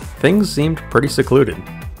trail, things seemed pretty secluded.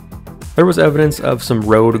 There was evidence of some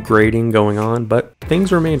road grading going on, but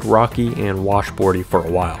things remained rocky and washboardy for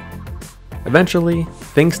a while. Eventually,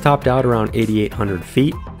 things topped out around 8,800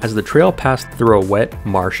 feet as the trail passed through a wet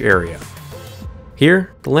marsh area.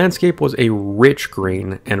 Here, the landscape was a rich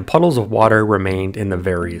green and puddles of water remained in the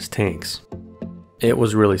various tanks. It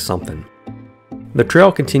was really something. The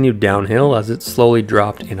trail continued downhill as it slowly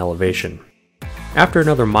dropped in elevation. After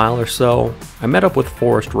another mile or so, I met up with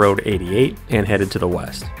Forest Road 88 and headed to the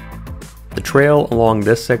west. The trail along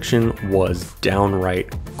this section was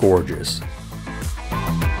downright gorgeous.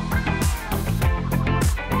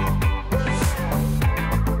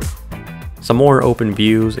 Some more open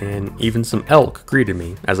views and even some elk greeted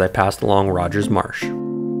me as I passed along Rogers Marsh.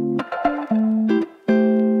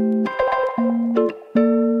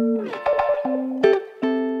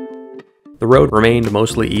 The road remained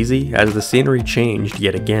mostly easy as the scenery changed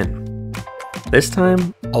yet again. This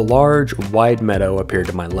time, a large, wide meadow appeared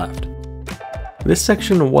to my left. This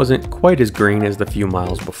section wasn't quite as green as the few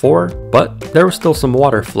miles before, but there was still some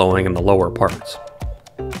water flowing in the lower parts.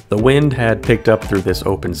 The wind had picked up through this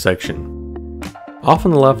open section. Off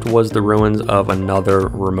on the left was the ruins of another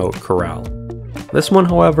remote corral. This one,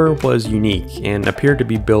 however, was unique and appeared to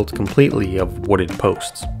be built completely of wooded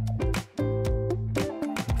posts.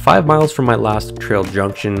 5 miles from my last trail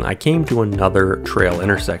junction, I came to another trail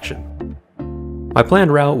intersection. My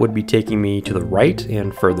planned route would be taking me to the right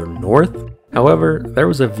and further north. However, there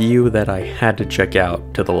was a view that I had to check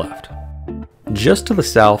out to the left. Just to the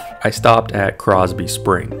south, I stopped at Crosby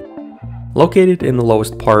Spring. Located in the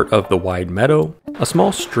lowest part of the wide meadow, a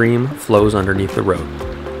small stream flows underneath the road.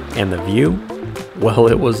 And the view? Well,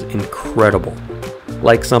 it was incredible.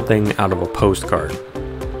 Like something out of a postcard.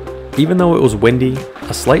 Even though it was windy,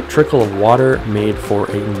 a slight trickle of water made for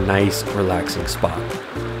a nice, relaxing spot.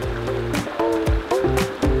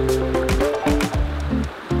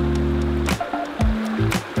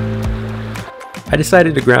 I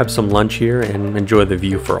decided to grab some lunch here and enjoy the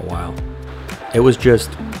view for a while. It was just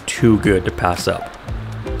too good to pass up.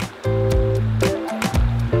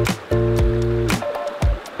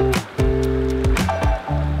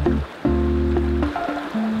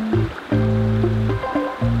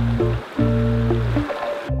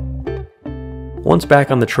 Once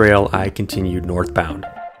back on the trail, I continued northbound.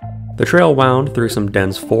 The trail wound through some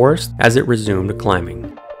dense forest as it resumed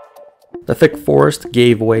climbing. The thick forest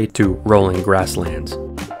gave way to rolling grasslands.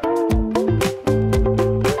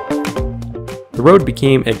 The road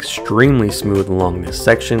became extremely smooth along this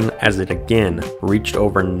section as it again reached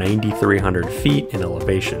over 9,300 feet in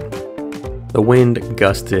elevation. The wind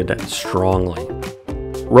gusted strongly.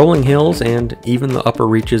 Rolling hills and even the upper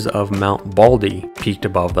reaches of Mount Baldy peaked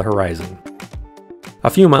above the horizon. A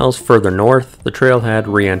few miles further north, the trail had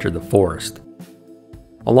re-entered the forest.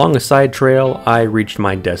 Along a side trail, I reached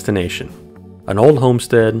my destination, an old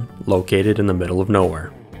homestead located in the middle of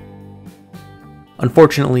nowhere.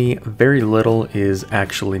 Unfortunately, very little is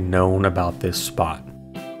actually known about this spot.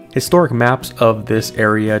 Historic maps of this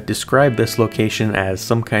area describe this location as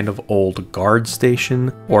some kind of old guard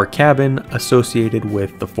station or cabin associated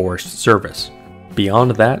with the Forest Service.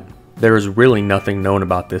 Beyond that, there is really nothing known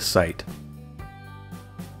about this site.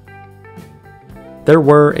 There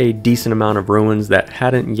were a decent amount of ruins that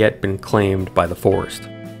hadn't yet been claimed by the forest.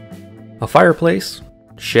 A fireplace,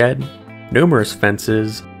 shed, numerous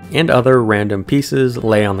fences, and other random pieces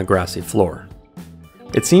lay on the grassy floor.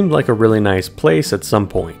 It seemed like a really nice place at some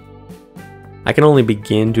point. I can only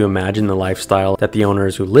begin to imagine the lifestyle that the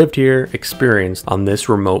owners who lived here experienced on this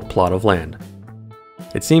remote plot of land.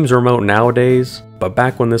 It seems remote nowadays, but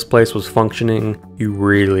back when this place was functioning, you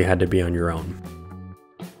really had to be on your own.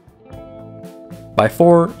 By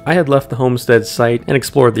 4, I had left the homestead site and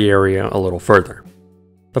explored the area a little further.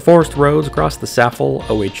 The forest roads crossed the Saffel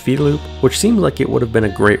OHV loop, which seemed like it would have been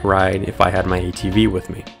a great ride if I had my ATV with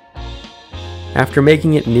me. After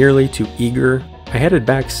making it nearly to Eager, I headed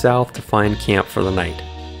back south to find camp for the night.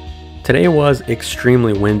 Today was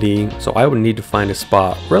extremely windy, so I would need to find a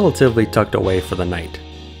spot relatively tucked away for the night.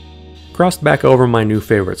 Crossed back over my new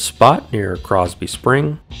favorite spot near Crosby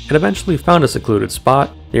Spring, and eventually found a secluded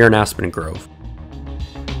spot near an aspen grove.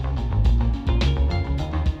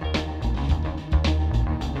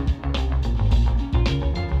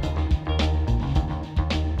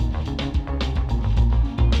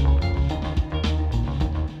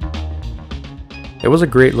 It was a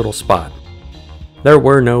great little spot. There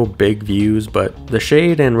were no big views, but the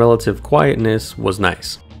shade and relative quietness was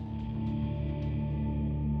nice.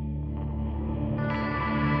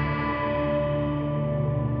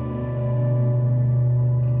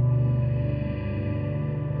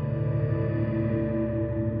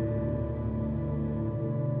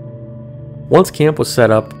 Once camp was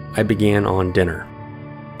set up, I began on dinner.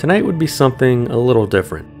 Tonight would be something a little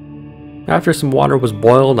different. After some water was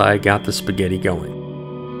boiled, I got the spaghetti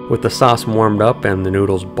going. With the sauce warmed up and the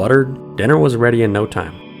noodles buttered, dinner was ready in no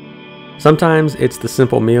time. Sometimes it's the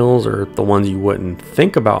simple meals or the ones you wouldn't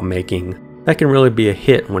think about making that can really be a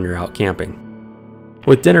hit when you're out camping.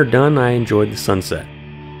 With dinner done, I enjoyed the sunset.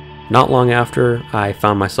 Not long after, I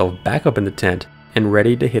found myself back up in the tent and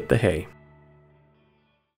ready to hit the hay.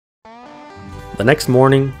 The next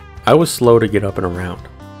morning, I was slow to get up and around.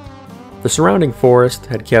 The surrounding forest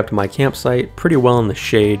had kept my campsite pretty well in the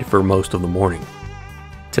shade for most of the morning.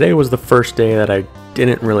 Today was the first day that I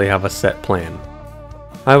didn't really have a set plan.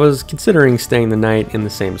 I was considering staying the night in the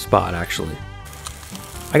same spot, actually.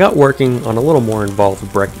 I got working on a little more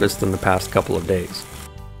involved breakfast than the past couple of days.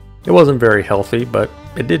 It wasn't very healthy, but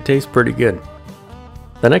it did taste pretty good.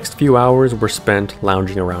 The next few hours were spent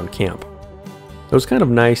lounging around camp. It was kind of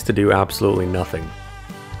nice to do absolutely nothing.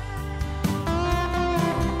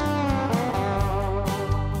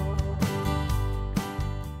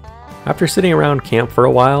 After sitting around camp for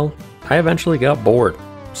a while, I eventually got bored.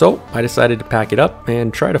 So I decided to pack it up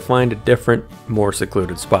and try to find a different, more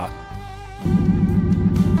secluded spot.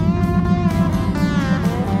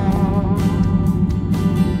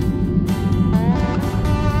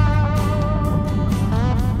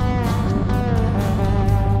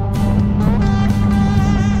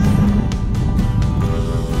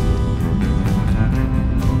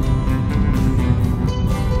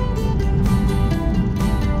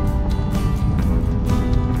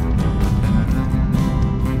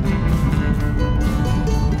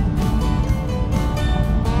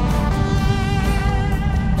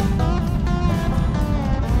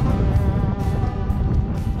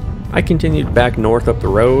 I continued back north up the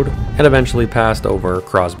road and eventually passed over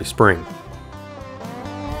Crosby Spring.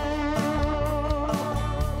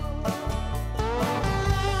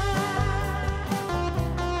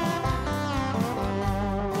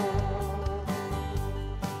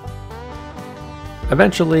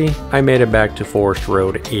 Eventually, I made it back to Forest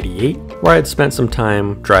Road 88, where I had spent some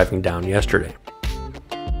time driving down yesterday.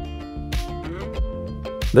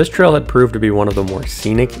 This trail had proved to be one of the more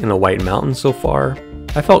scenic in the White Mountains so far.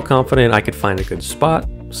 I felt confident I could find a good spot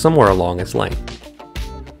somewhere along its length.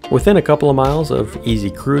 Within a couple of miles of easy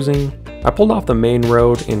cruising, I pulled off the main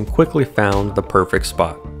road and quickly found the perfect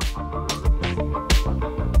spot.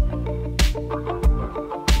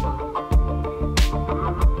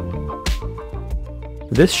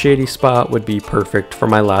 This shady spot would be perfect for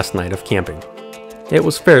my last night of camping. It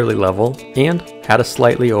was fairly level and had a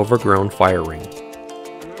slightly overgrown fire ring.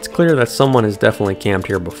 It's clear that someone has definitely camped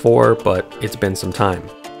here before, but it's been some time.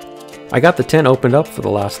 I got the tent opened up for the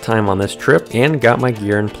last time on this trip and got my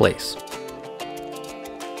gear in place.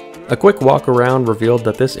 A quick walk around revealed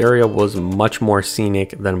that this area was much more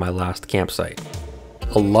scenic than my last campsite.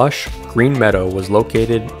 A lush green meadow was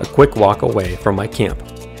located a quick walk away from my camp.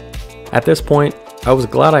 At this point, I was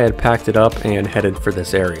glad I had packed it up and headed for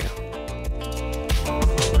this area.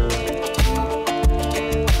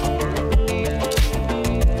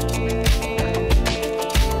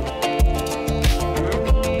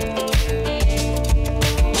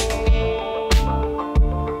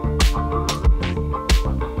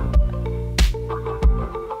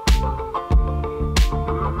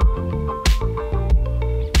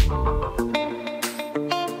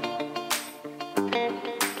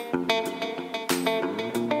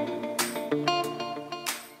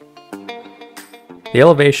 The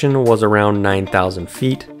elevation was around 9,000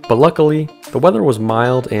 feet, but luckily, the weather was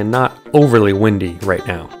mild and not overly windy right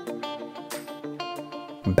now.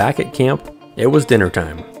 Back at camp, it was dinner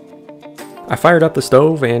time. I fired up the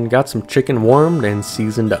stove and got some chicken warmed and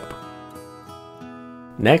seasoned up.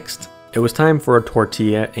 Next, it was time for a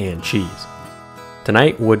tortilla and cheese.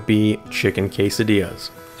 Tonight would be chicken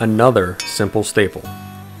quesadillas, another simple staple.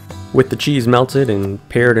 With the cheese melted and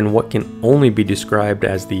paired in what can only be described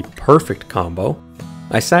as the perfect combo,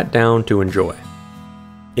 I sat down to enjoy.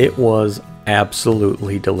 It was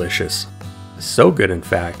absolutely delicious. So good, in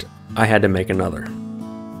fact, I had to make another.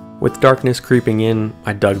 With darkness creeping in,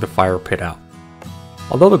 I dug the fire pit out.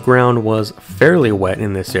 Although the ground was fairly wet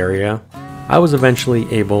in this area, I was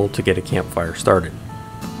eventually able to get a campfire started.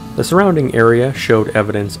 The surrounding area showed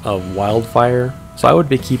evidence of wildfire, so I would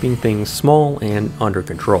be keeping things small and under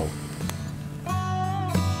control.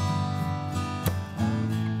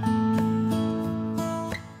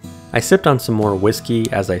 I sipped on some more whiskey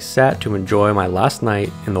as I sat to enjoy my last night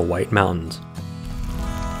in the White Mountains.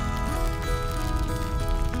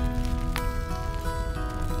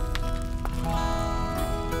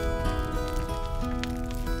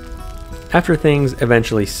 After things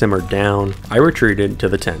eventually simmered down, I retreated to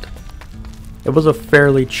the tent. It was a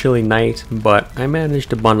fairly chilly night, but I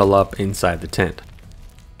managed to bundle up inside the tent.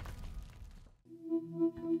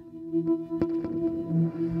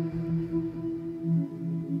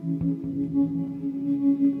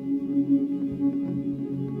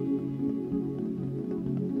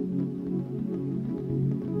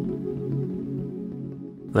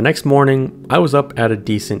 The next morning, I was up at a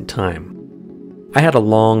decent time. I had a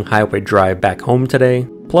long highway drive back home today,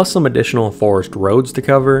 plus some additional forest roads to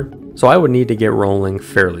cover, so I would need to get rolling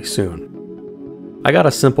fairly soon. I got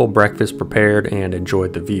a simple breakfast prepared and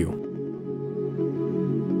enjoyed the view.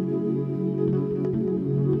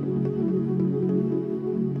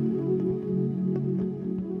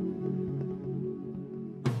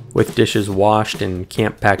 With dishes washed and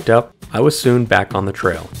camp packed up, I was soon back on the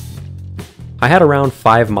trail. I had around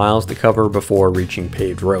 5 miles to cover before reaching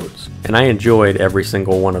paved roads, and I enjoyed every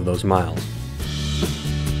single one of those miles.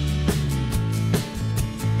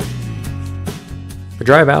 The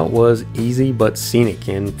drive out was easy but scenic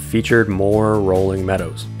and featured more rolling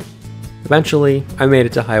meadows. Eventually, I made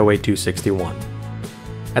it to Highway 261.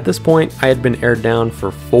 At this point, I had been aired down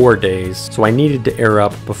for 4 days, so I needed to air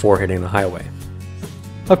up before hitting the highway.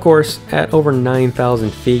 Of course, at over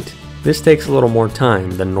 9,000 feet, this takes a little more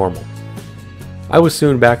time than normal. I was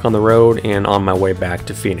soon back on the road and on my way back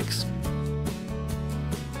to Phoenix.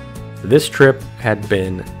 This trip had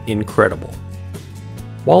been incredible.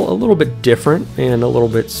 While a little bit different and a little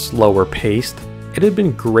bit slower paced, it had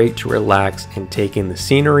been great to relax and take in the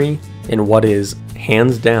scenery in what is,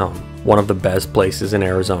 hands down, one of the best places in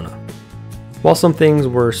Arizona. While some things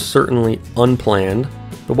were certainly unplanned,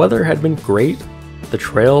 the weather had been great, the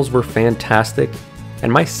trails were fantastic,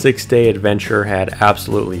 and my 6-day adventure had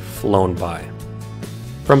absolutely flown by.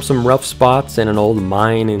 From some rough spots in an old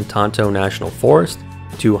mine in Tonto National Forest,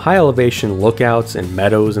 to high elevation lookouts and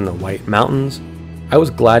meadows in the White Mountains, I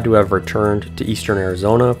was glad to have returned to eastern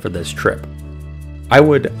Arizona for this trip. I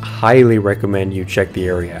would highly recommend you check the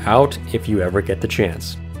area out if you ever get the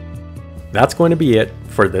chance. That's going to be it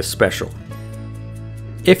for this special.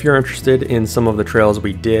 If you're interested in some of the trails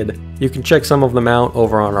we did, you can check some of them out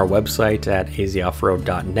over on our website at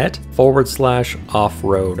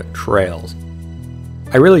azoffroad.net/offroad trails.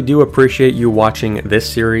 I really do appreciate you watching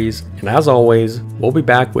this series, and as always, we'll be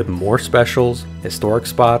back with more specials, historic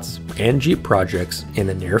spots, and Jeep projects in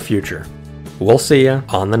the near future. We'll see ya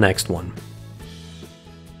on the next one.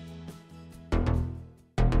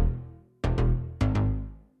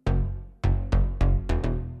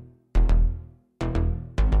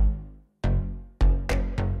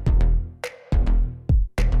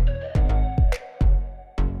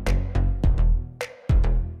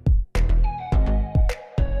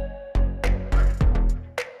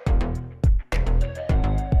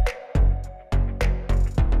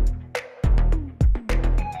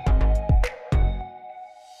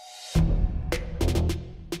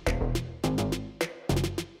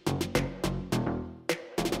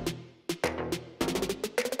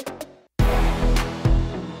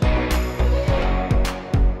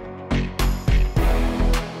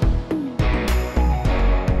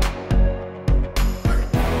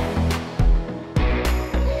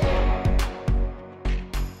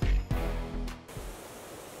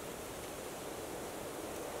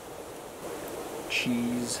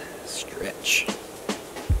 Cheese stretch.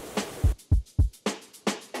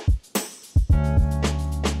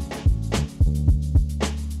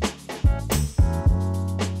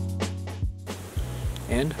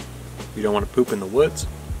 And you don't want to poop in the woods,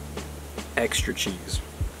 extra cheese.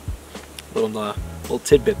 Little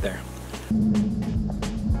tidbit there.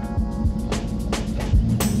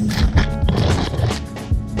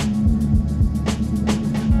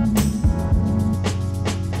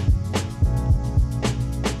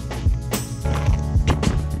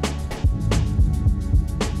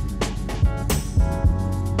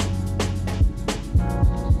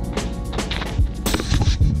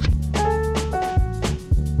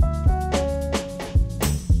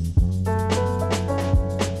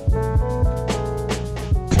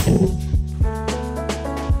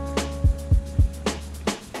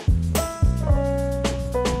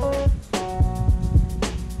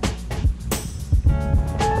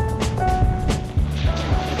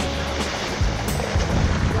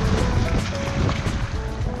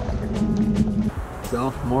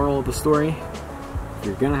 So, moral of the story, if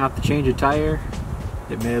you're gonna have to change a tire,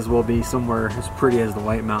 it may as well be somewhere as pretty as the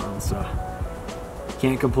White Mountains, so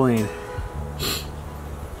can't complain.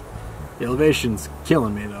 The elevation's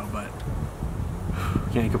killing me though, but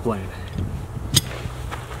can't complain.